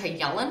 Jessica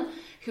Yellen,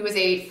 who is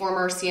a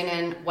former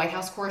CNN White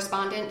House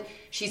correspondent.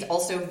 She's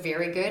also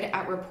very good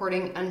at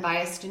reporting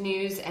unbiased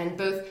news. And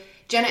both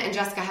Jenna and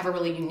Jessica have a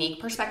really unique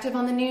perspective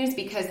on the news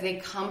because they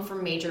come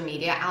from major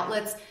media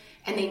outlets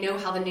and they know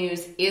how the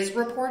news is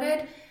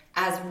reported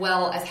as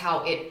well as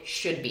how it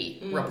should be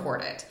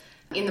reported.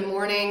 In the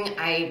morning,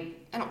 I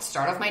don't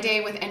start off my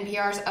day with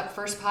NPR's Up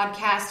First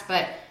podcast,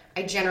 but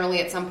I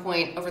generally at some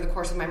point over the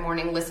course of my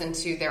morning listen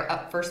to their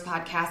Up First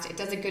podcast. It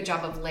does a good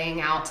job of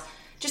laying out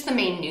just the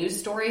main news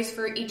stories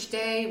for each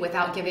day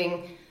without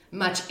giving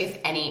much, if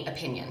any,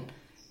 opinion.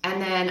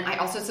 And then I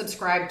also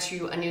subscribe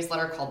to a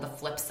newsletter called The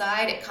Flip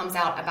Side. It comes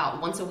out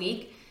about once a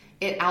week.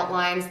 It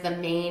outlines the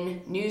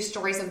main news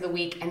stories of the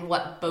week and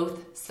what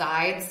both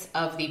sides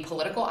of the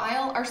political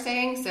aisle are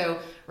saying. So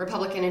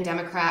Republican and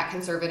Democrat,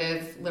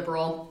 conservative,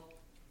 liberal,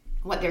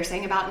 what they're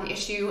saying about an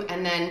issue.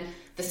 And then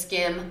The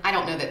Skim. I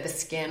don't know that The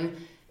Skim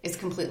is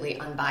completely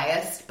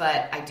unbiased,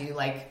 but I do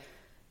like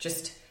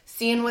just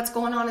seeing what's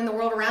going on in the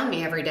world around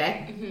me every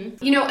day.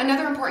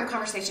 Another important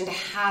conversation to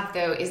have,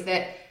 though, is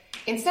that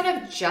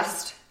instead of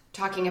just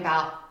talking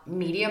about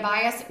media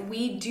bias,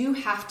 we do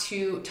have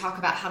to talk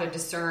about how to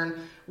discern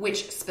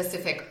which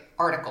specific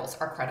articles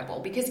are credible.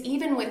 Because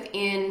even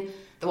within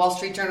the Wall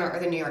Street Journal or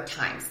the New York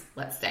Times,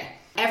 let's say,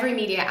 every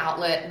media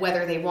outlet,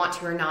 whether they want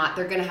to or not,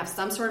 they're going to have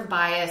some sort of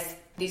bias.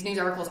 These news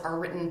articles are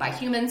written by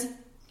humans.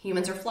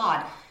 Humans are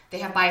flawed. They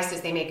have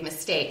biases. They make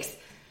mistakes.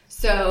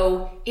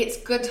 So it's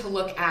good to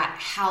look at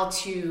how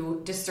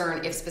to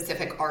discern if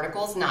specific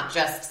articles, not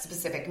just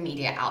specific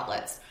media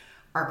outlets,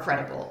 are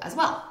credible as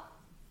well.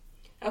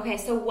 Okay,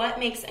 so what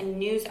makes a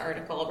news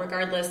article,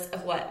 regardless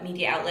of what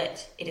media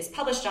outlet it is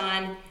published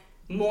on,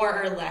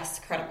 more or less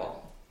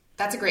credible?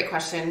 That's a great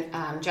question.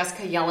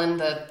 Jessica Yellen,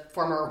 the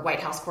former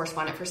White House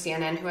correspondent for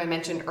CNN, who I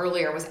mentioned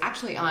earlier, was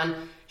actually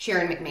on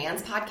Sharon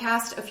McMahon's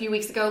podcast a few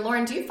weeks ago.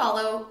 Lauren, do you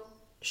follow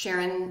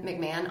Sharon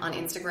McMahon on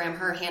Instagram?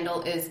 Her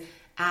handle is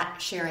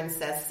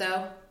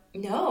 @SharonSaysSo.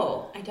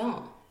 No, I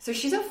don't. So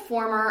she's a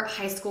former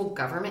high school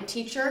government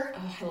teacher.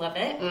 Oh, I love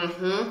it.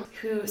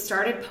 Who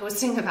started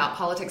posting about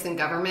politics and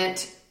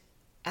government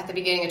at the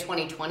beginning of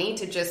 2020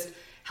 to just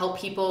help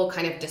people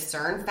kind of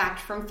discern fact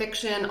from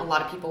fiction. A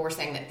lot of people were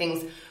saying that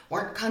things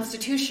weren't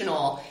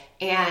constitutional,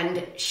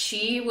 and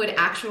she would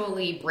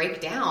actually break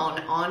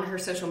down on her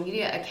social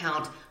media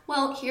account,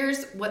 well,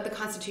 here's what the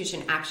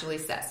Constitution actually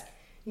says.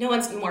 No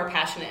one's more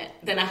passionate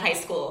than a high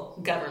school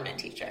government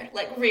teacher.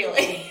 Like,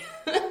 really?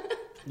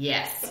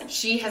 Yes.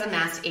 She has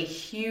amassed a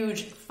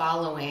huge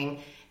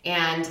following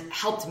and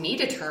helped me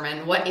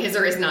determine what is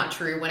or is not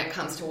true when it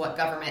comes to what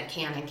government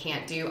can and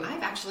can't do.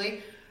 I've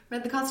actually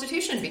read the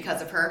Constitution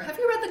because of her. Have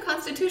you read the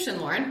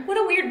Constitution, Lauren? What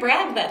a weird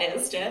brag that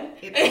is, Jen.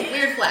 It's a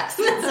weird flex.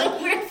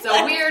 It's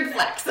a weird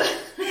flex.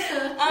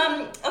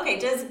 Okay,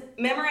 does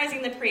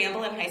memorizing the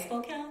preamble in high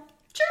school count?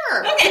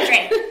 Sure. Okay,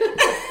 great.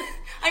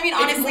 I mean,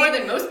 honestly, it's more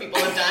than most people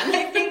have done.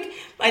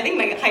 I think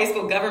my high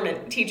school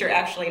government teacher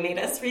actually made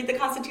us read the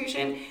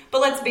Constitution.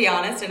 But let's be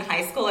honest, in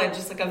high school, I had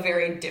just a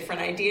very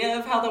different idea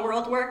of how the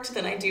world worked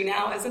than I do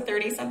now as a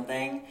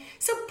 30-something.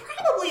 So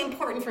probably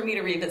important for me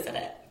to revisit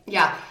it.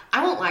 Yeah,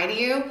 I won't lie to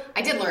you.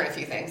 I did learn a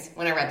few things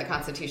when I read the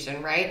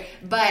Constitution, right?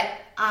 But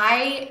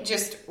I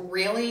just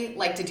really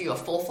like to do a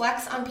full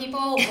flex on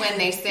people when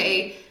they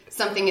say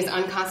something is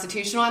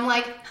unconstitutional, I'm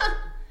like,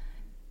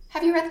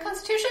 have you read the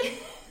Constitution?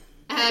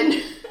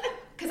 And,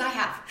 because I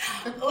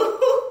have.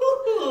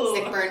 Ooh.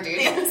 Sick burn,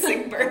 dude. Yeah,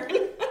 sick burn.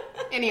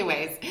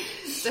 Anyways,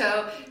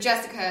 so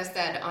Jessica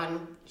said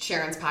on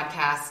Sharon's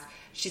podcast,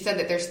 she said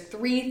that there's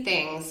 3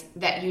 things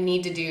that you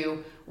need to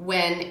do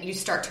when you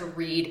start to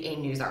read a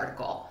news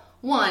article.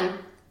 1,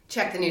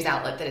 check the news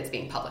outlet that it's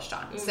being published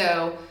on. Mm-hmm.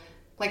 So,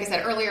 like I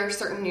said earlier,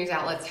 certain news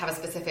outlets have a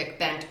specific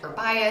bent or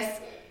bias.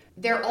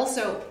 They're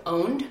also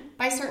owned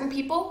by certain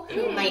people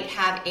who might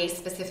have a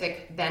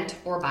specific bent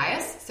or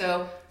bias.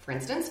 So, for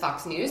instance,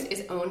 Fox News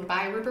is owned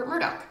by Rupert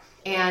Murdoch.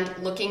 And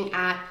looking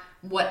at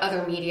what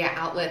other media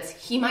outlets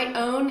he might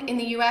own in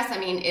the U.S., I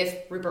mean,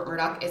 if Rupert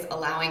Murdoch is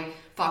allowing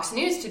Fox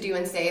News to do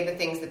and say the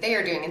things that they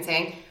are doing and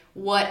saying,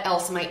 what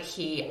else might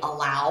he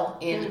allow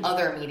in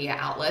other media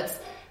outlets?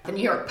 The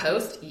New York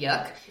Post,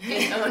 yuck,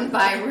 is owned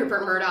by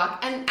Rupert Murdoch.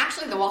 And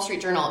actually, the Wall Street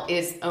Journal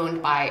is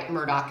owned by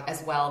Murdoch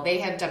as well. They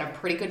have done a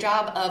pretty good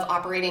job of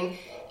operating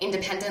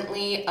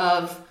independently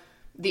of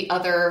the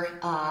other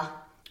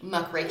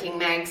muckraking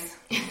mags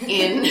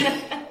in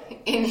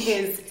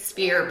his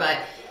sphere, but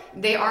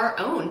they are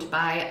owned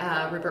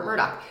by Rupert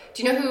Murdoch.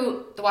 Do you know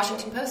who the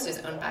Washington Post is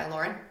owned by,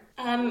 Lauren?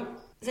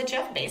 Is it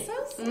Jeff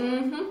Bezos?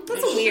 Mm-hmm.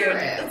 That's weird.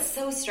 That's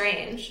so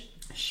strange.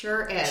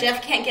 Sure is.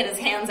 Jeff can't get his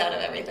hands out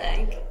of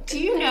everything. Do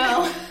you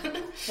know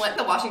what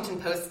the Washington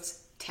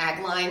Post's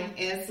tagline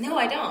is? No,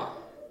 I don't.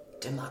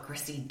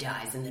 Democracy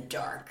dies in the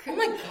dark. Oh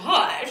my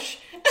gosh.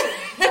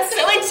 That's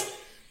so intense.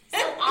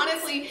 So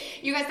honestly,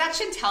 you guys, that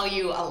should tell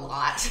you a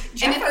lot.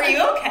 Jeff, are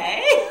you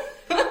okay?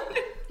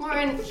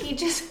 Lauren, he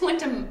just went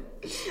to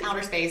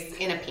outer space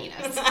in a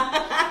penis.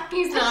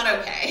 He's not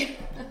okay.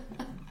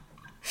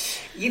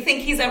 You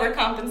think he's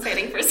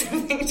overcompensating for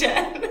something,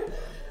 Jen?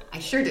 I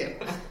sure do.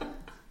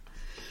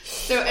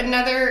 So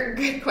another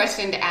good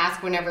question to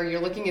ask whenever you're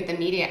looking at the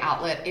media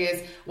outlet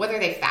is whether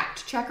they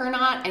fact check or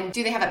not, and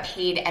do they have a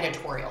paid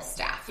editorial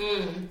staff?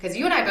 Because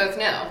you and I both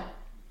know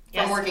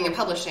from working in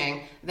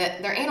publishing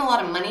that there ain't a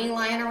lot of money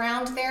lying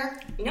around there.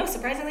 No,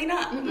 surprisingly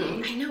not.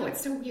 I know,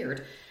 it's so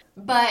weird.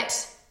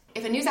 But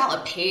if a news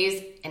outlet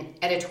pays an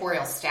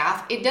editorial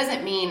staff, it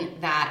doesn't mean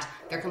that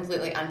they're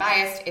completely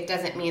unbiased. It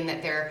doesn't mean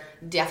that they're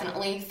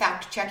definitely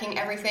fact-checking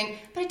everything.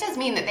 But it does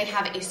mean that they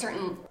have a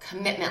certain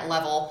commitment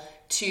level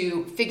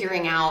to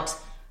figuring out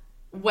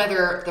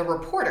whether the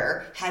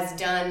reporter has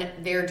done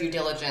their due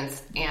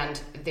diligence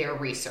and their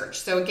research.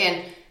 So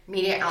again,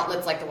 media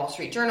outlets like the Wall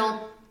Street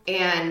Journal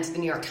and the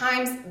New York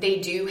Times, they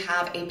do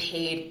have a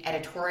paid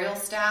editorial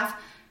staff.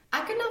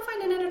 I could not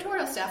find an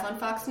editorial staff on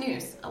Fox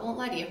News. I won't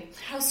lie to you.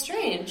 How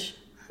strange.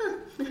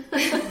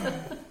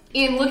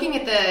 In looking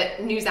at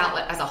the news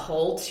outlet as a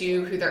whole,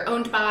 to who they're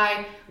owned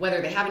by,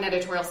 whether they have an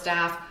editorial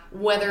staff,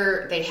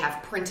 whether they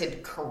have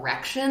printed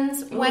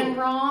corrections when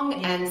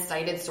wrong and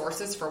cited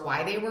sources for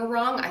why they were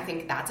wrong, I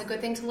think that's a good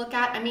thing to look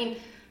at. I mean,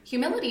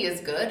 humility is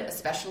good,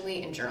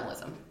 especially in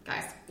journalism,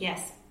 guys.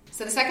 Yes.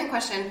 So the second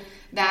question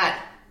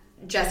that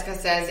Jessica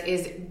says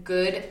is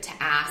good to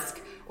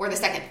ask, or the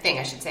second thing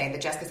I should say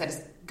that Jessica said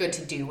is good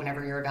to do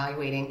whenever you're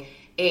evaluating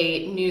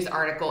a news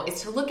article,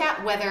 is to look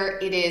at whether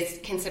it is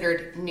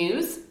considered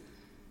news,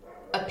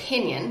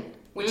 opinion,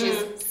 which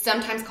is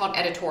sometimes called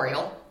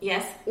editorial,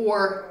 yes,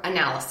 or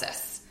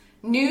analysis.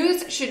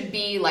 News should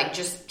be like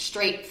just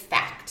straight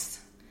facts.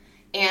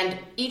 And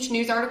each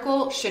news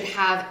article should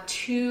have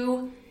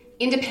 2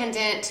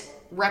 independent,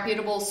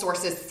 reputable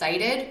sources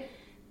cited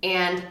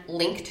and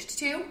linked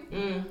to.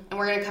 And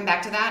we're going to come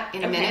back to that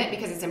in a minute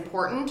because it's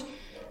important.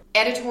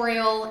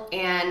 Editorial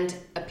and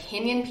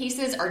opinion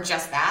pieces are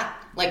just that.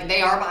 Like,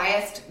 they are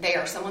biased. They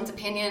are someone's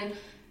opinion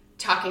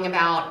talking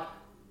about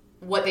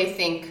what they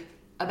think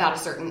about a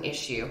certain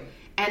issue.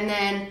 And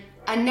then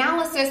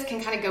analysis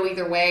can kind of go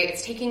either way.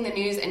 It's taking the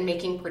news and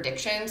making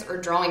predictions or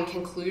drawing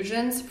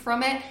conclusions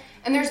from it.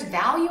 And there's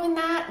value in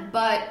that,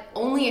 but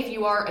only if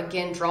you are,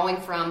 again, drawing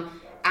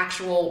from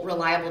actual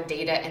reliable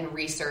data and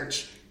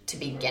research to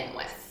begin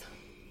with.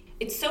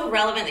 It's so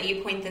relevant that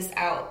you point this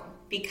out,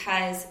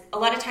 because a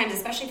lot of times,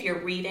 especially if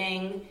you're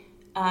reading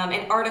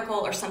an article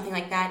or something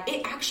like that,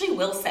 it actually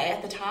will say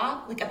at the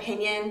top, like,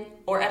 opinion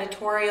or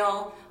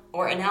editorial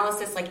or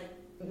analysis, like,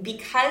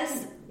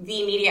 because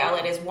the media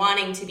outlet is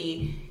wanting to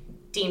be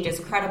deemed as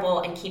credible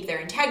and keep their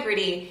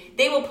integrity,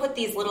 they will put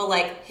these little,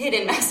 like,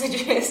 hidden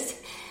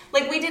messages.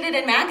 Like, we did it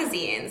in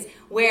magazines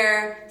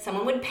where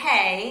someone would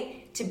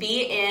pay to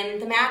be in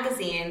the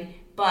magazine,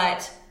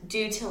 but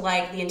due to,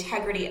 like, the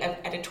integrity of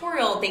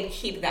editorial, they'd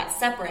keep that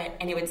separate,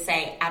 and it would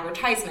say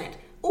advertisement.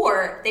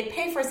 Or they'd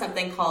pay for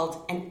something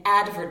called an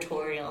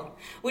advertorial,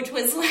 which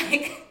was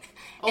like...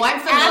 Oh, I'm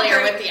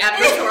familiar with the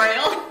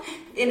advertorial.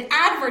 An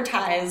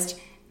advertised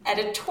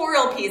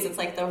editorial piece. It's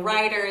like the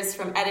writers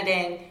from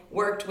editing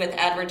worked with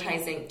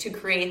advertising to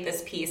create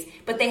this piece,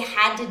 but they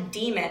had to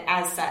deem it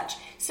as such.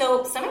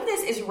 So some of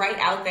this is right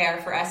out there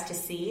for us to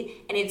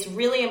see, and it's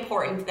really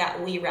important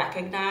that we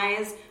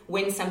recognize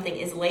when something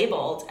is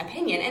labeled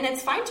opinion. And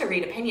it's fine to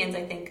read opinions.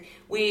 I think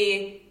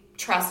we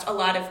trust a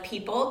lot of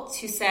people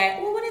to say,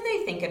 well, what do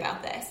they think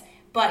about this?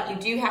 But you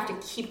do have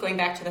to keep going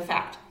back to the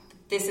fact.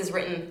 this is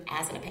written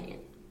as an opinion.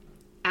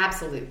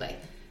 Absolutely.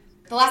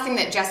 The last thing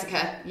that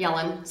Jessica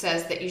Yellen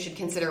says that you should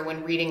consider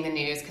when reading the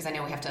news, because I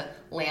know we have to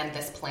land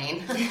this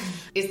plane,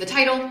 is the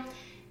title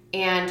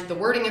and the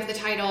wording of the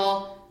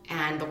title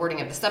and the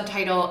wording of the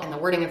subtitle and the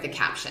wording of the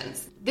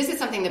captions. This is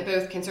something that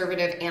both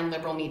conservative and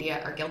liberal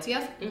media are guilty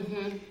of.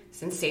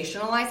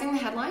 Sensationalizing the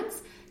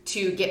headlines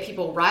to get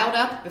people riled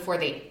up before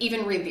they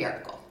even read the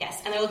article.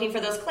 Yes, and they're looking for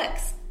those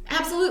clicks.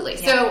 Absolutely.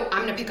 Yeah. So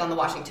I'm going to pick on the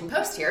Washington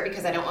Post here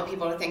because I don't want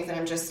people to think that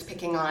I'm just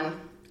picking on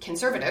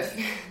conservative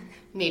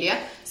media.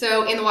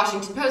 So in the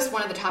Washington Post,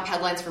 one of the top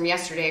headlines from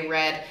yesterday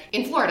read,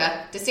 "In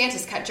Florida,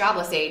 DeSantis cut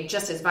jobless aid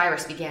just as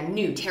virus began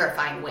new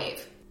terrifying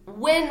wave."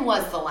 When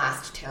was the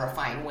last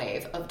terrifying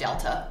wave of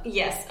Delta?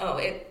 Yes.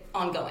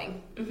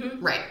 Ongoing.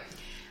 Right.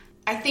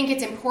 I think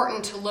it's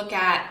important to look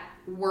at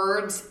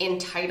words in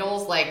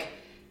titles like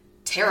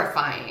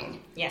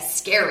terrifying, Yes.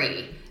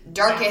 scary,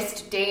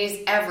 darkest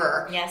days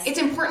ever. Yes. It's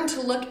important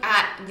to look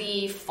at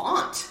the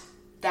font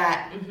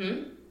that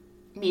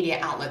media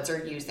outlets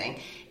are using.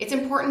 It's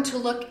important to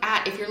look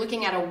at, if you're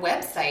looking at a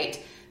website,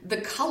 the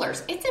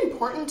colors. It's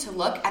important to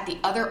look at the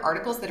other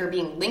articles that are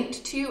being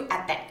linked to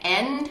at the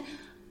end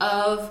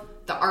of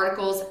the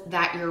articles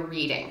that you're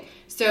reading.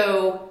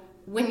 So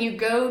when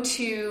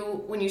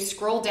you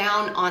scroll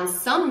down on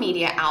some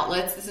media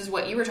outlets, this is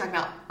what you were talking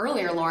about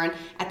earlier, Lauren,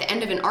 at the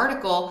end of an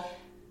article,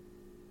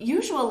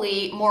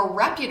 usually more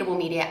reputable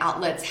media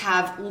outlets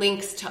have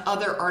links to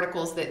other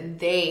articles that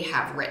they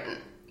have written.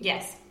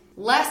 Yes.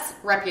 Less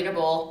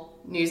reputable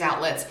news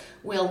outlets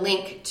will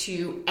link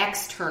to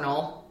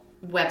external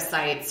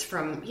websites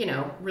from,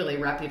 really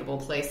reputable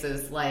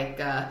places like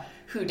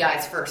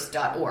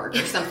whodiesfirst.org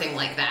or something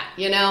like that,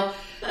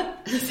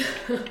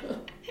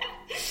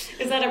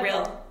 Is that a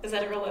real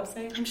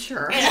website? I'm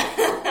sure.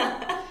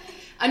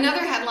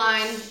 Another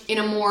headline in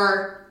a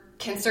more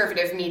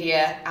conservative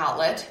media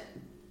outlet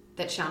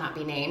that shall not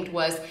be named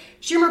was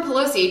Schumer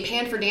Pelosi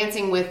panned for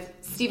dancing with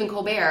Stephen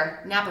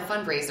Colbert, Napa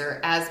fundraiser,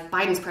 as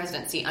Biden's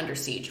presidency under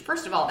siege.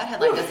 First of all, that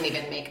headline doesn't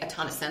even make a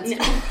ton of sense.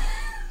 No.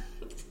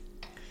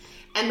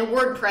 And the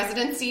word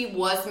presidency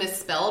was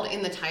misspelled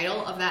in the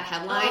title of that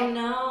headline.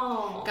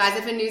 Oh, no. Guys,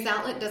 if a news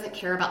outlet doesn't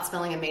care about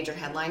spelling a major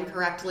headline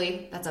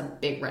correctly, that's a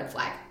big red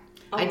flag.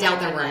 Oh, I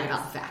doubt they're worrying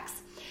about the facts.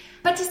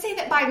 But to say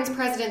that Biden's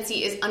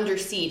presidency is under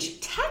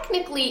siege,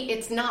 technically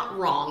it's not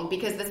wrong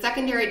because the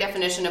secondary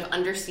definition of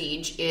under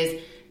siege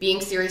is being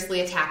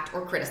seriously attacked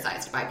or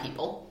criticized by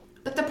people.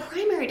 But the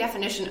primary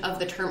definition of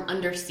the term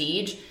under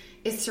siege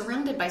is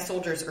surrounded by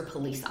soldiers or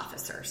police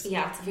officers.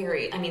 Yeah, it's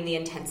the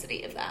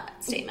intensity of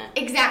that statement.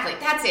 Exactly,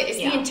 that's it. It's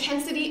the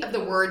intensity of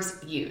the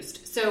words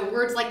used. So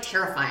words like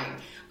terrifying,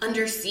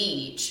 under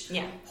siege,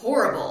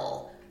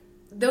 horrible,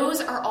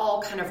 those are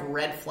all kind of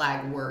red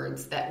flag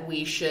words that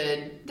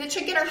should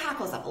get our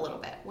hackles up a little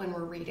bit when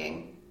we're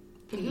reading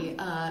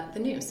the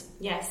news.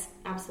 Yes,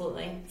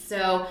 absolutely.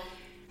 So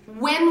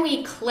when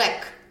we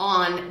click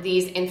on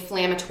these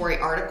inflammatory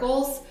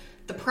articles,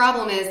 the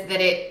problem is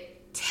that it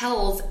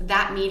tells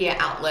that media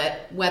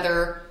outlet,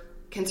 whether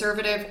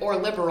conservative or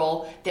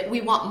liberal, that we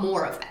want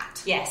more of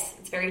that. Yes,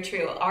 it's very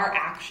true. Our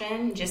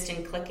action just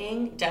in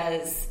clicking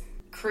does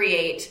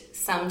create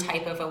some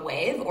type of a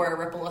wave or a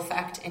ripple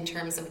effect in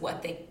terms of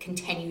what they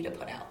continue to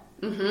put out.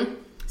 Mm-hmm.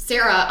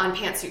 Sarah on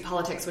Pantsuit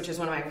Politics, which is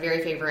one of my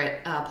very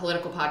favorite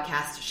political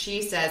podcasts,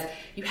 she says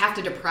you have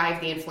to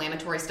deprive the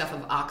inflammatory stuff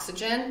of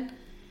oxygen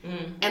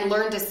and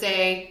learn to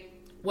say,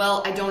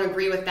 well, I don't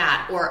agree with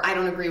that, or I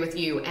don't agree with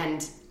you,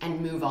 and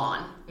move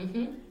on.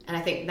 Mm-hmm. And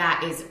I think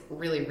that is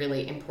really,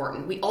 really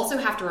important. We also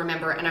have to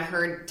remember, and I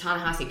heard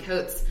Ta-Nehisi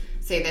Coates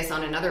say this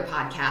on another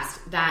podcast,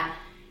 that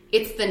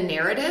it's the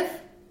narrative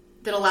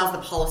that allows the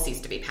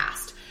policies to be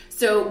passed.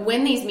 So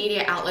when these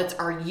media outlets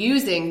are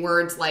using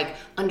words like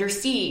under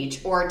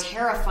siege or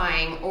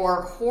terrifying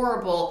or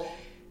horrible,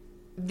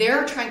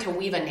 they're trying to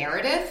weave a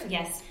narrative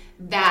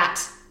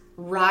that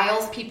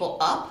riles people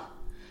up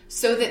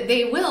so that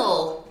they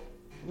will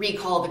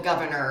recall the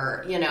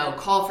governor,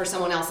 call for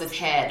someone else's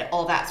head,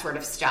 all that sort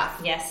of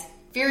stuff. Yes.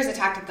 Fear is a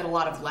tactic that a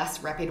lot of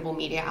less reputable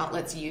media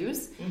outlets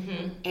use.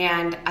 Mm-hmm.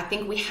 And I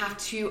think we have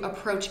to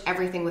approach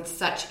everything with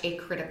such a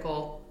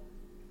critical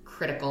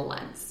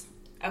lens.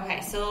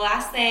 Okay, so the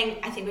last thing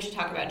I think we should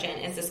talk about, Jen,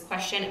 is this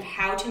question of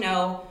how to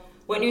know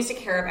what news to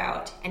care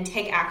about and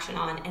take action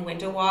on and when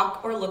to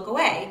walk or look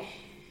away.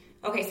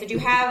 Okay, so do you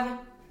have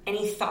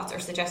any thoughts or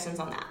suggestions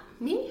on that?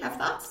 Me? Have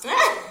thoughts?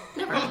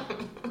 Never.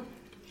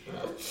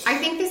 I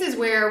think this is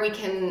where we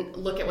can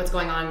look at what's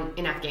going on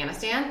in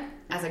Afghanistan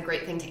as a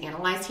great thing to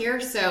analyze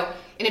here. So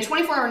in a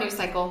 24-hour news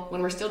cycle,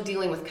 when we're still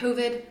dealing with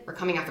COVID, we're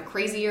coming off a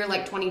crazy year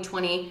like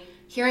 2020,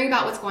 hearing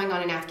about what's going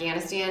on in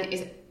Afghanistan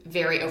is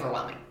very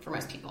overwhelming for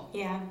most people.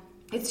 Yeah.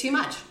 It's too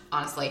much,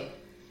 honestly.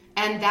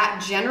 And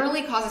that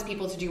generally causes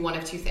people to do one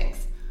of two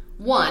things.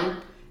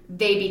 One,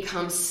 they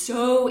become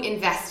so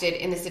invested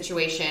in the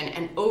situation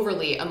and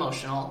overly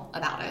emotional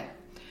about it.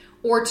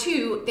 Or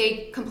two,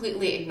 they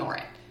completely ignore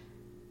it.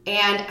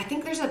 And I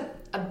think there's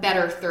a a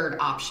better third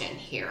option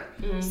here.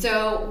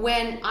 So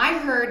when I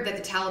heard that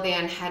the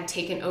Taliban had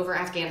taken over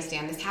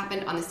Afghanistan, this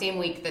happened on the same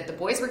week that the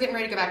boys were getting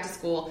ready to go back to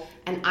school,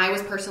 and I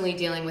was personally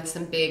dealing with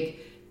some big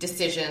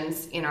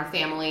decisions in our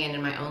family and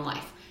in my own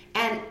life.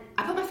 And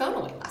I put my phone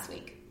away last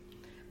week.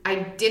 I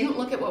didn't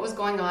look at what was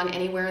going on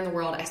anywhere in the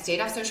world. I stayed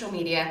off social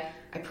media.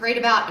 I prayed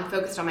about and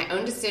focused on my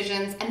own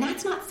decisions, and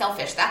that's not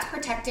selfish. That's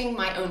protecting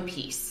my own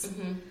peace.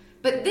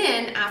 But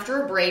then,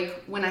 after a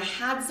break, when I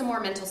had some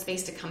more mental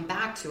space to come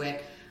back to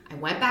it, I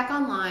went back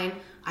online,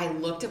 I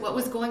looked at what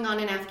was going on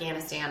in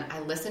Afghanistan, I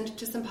listened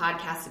to some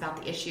podcasts about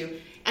the issue,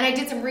 and I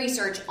did some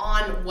research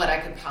on what I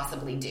could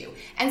possibly do.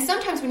 And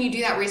sometimes when you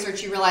do that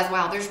research, you realize,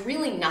 wow, there's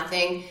really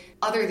nothing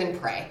other than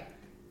pray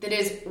that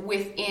is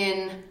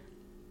within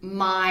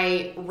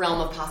my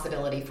realm of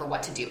possibility for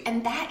what to do.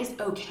 And that is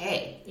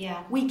okay.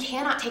 Yeah. We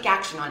cannot take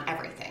action on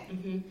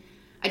everything.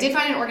 I did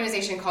find an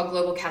organization called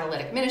Global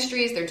Catalytic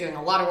Ministries. They're doing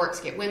a lot of work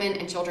to get women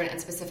and children,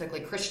 and specifically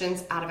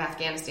Christians, out of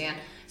Afghanistan.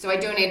 So I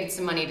donated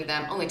some money to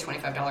them. Only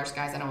 $25,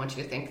 guys. I don't want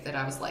you to think that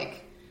I was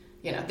like,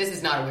 this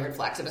is not a weird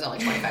flex. It was only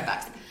 25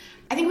 bucks.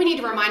 I think we need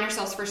to remind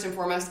ourselves, first and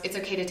foremost, it's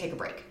okay to take a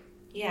break.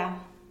 Yeah.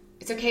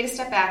 It's okay to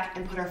step back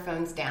and put our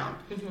phones down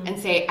and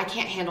say, I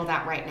can't handle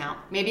that right now.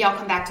 Maybe I'll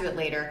come back to it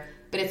later,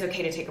 but it's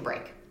okay to take a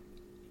break.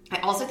 I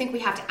also think we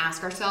have to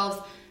ask ourselves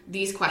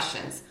these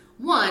questions.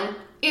 One,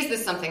 is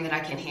this something that I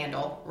can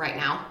handle right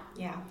now?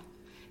 Yeah.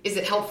 Is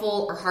it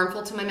helpful or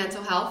harmful to my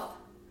mental health?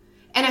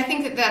 And I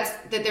think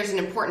that there's an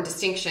important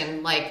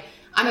distinction. Like,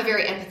 I'm a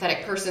very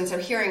empathetic person, so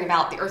hearing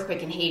about the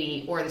earthquake in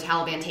Haiti or the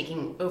Taliban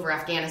taking over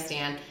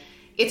Afghanistan,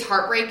 it's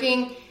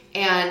heartbreaking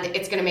and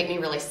it's going to make me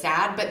really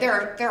sad. But there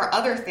are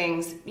other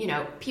things,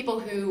 people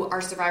who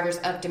are survivors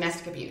of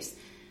domestic abuse.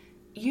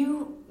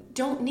 You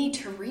don't need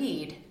to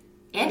read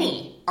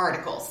any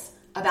articles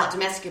about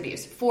domestic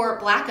abuse. For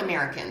Black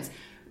Americans,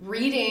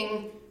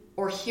 reading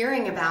or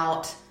hearing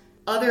about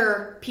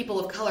other people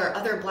of color,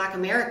 other Black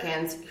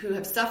Americans who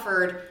have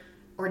suffered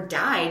or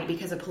died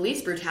because of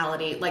police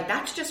brutality, like,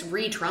 that's just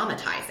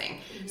re-traumatizing.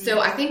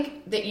 So I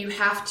think that you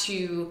have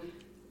to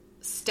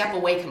step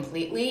away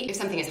completely if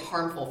something is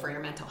harmful for your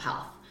mental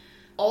health.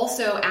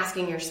 Also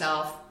asking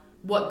yourself,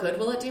 what good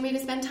will it do me to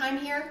spend time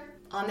here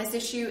on this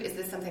issue? Is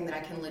this something that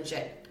I can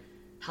legit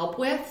help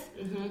with?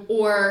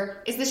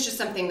 Or is this just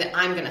something that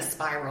I'm going to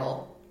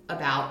spiral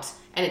about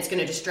and it's going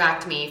to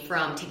distract me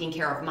from taking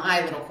care of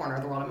my little corner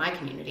of the world in my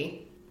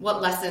community?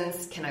 What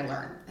lessons can I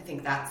learn? I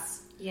think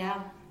that's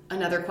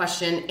another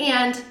question.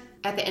 And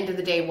at the end of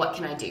the day, what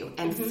can I do?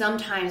 And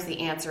sometimes the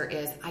answer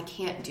is, I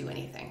can't do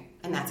anything.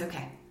 And that's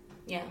okay.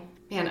 Yeah.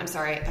 Man, I'm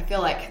sorry. I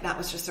feel like that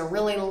was just a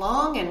really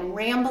long and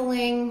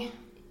rambling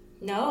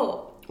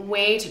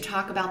way to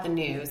talk about the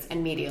news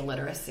and media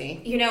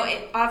literacy.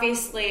 It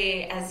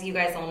obviously, as you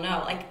guys all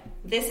know,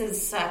 this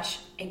is such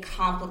a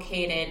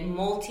complicated,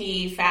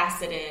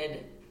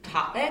 multifaceted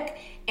topic,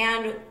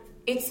 and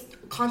it's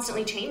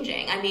constantly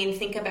changing. I mean,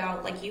 think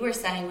about, like you were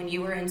saying, when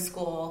you were in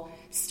school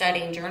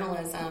studying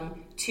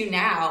journalism to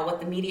now,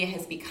 what the media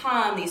has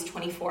become, these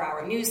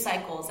 24-hour news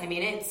cycles. I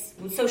mean, it's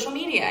social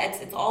media.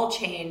 It's all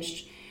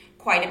changed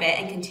quite a bit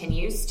and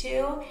continues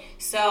to.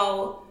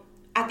 So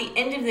at the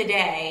end of the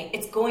day,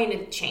 it's going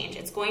to change.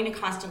 It's going to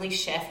constantly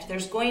shift.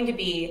 There's going to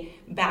be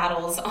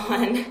battles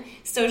on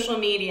social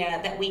media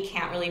that we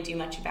can't really do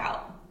much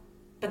about.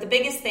 But the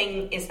biggest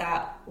thing is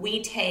that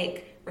we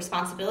take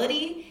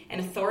responsibility and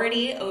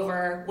authority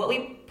over what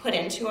we put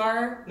into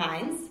our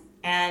minds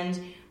and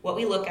what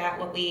we look at,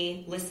 what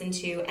we listen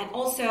to, and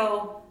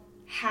also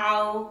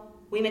how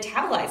we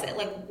metabolize it.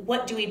 Like,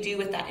 what do we do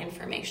with that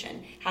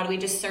information? How do we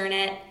discern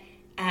it?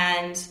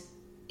 And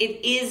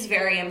it is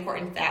very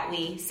important that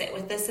we sit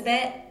with this a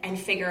bit and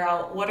figure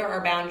out what are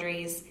our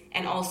boundaries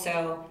and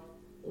also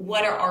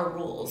what are our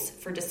rules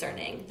for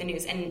discerning the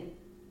news. And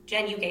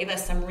Jen, you gave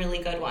us some really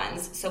good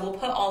ones. So we'll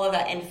put all of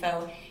that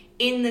info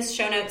in the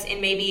show notes in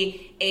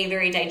maybe a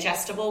very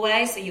digestible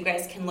way so you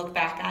guys can look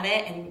back at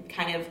it and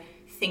kind of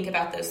think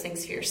about those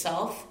things for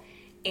yourself.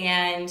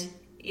 And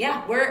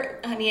yeah,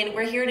 we're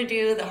here to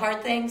do the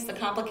hard things, the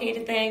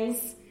complicated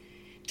things,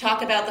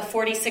 talk about the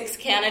 46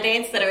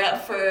 candidates that are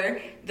up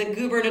for the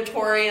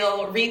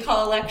gubernatorial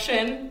recall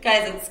election.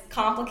 Guys, it's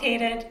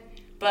complicated,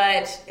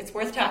 but it's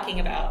worth talking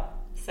about.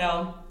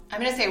 So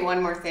I'm going to say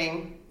one more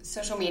thing.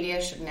 Social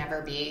media should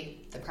never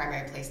be the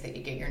primary place that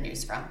you get your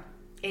news from.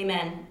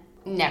 Amen.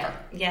 Never.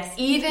 Yes.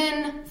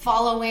 Even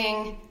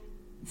following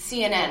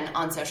CNN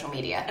on social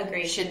media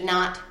Agreed. Should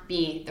not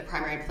be the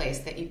primary place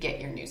that you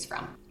get your news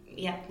from.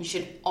 Yeah. You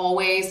should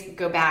always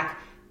go back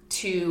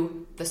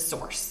to the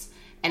source.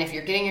 And if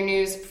you're getting your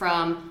news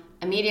from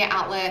a media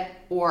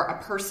outlet or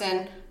a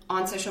person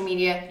on social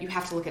media, you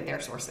have to look at their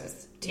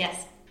sources.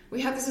 Yes.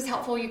 We hope this was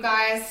helpful, you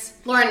guys.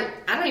 Lauren,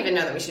 I don't even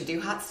know that we should do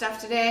hot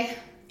stuff today.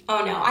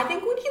 Oh, no. I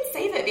think we can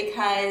save it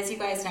because, you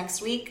guys,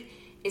 next week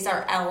is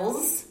our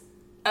L's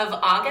of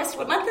August.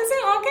 What month is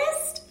it?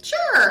 August?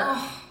 Sure.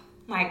 Oh,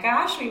 my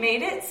gosh, we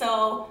made it.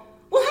 So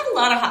we'll have a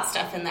lot of hot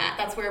stuff in that.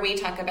 That's where we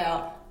talk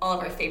about all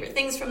of our favorite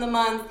things from the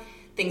month,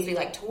 things we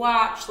like to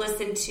watch,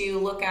 listen to,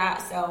 look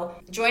at. So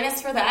join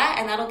us for that,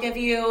 and that'll give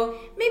you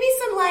maybe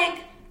some like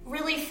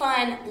really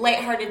fun,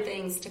 lighthearted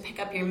things to pick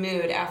up your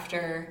mood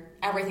after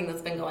everything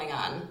that's been going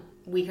on.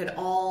 We could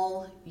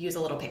all use a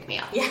little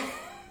pick-me-up. Yeah.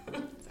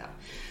 So,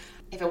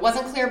 if it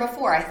wasn't clear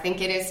before, I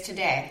think it is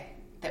today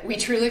that we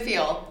truly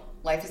feel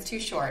life is too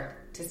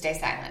short to stay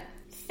silent.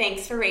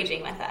 Thanks for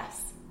raging with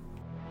us.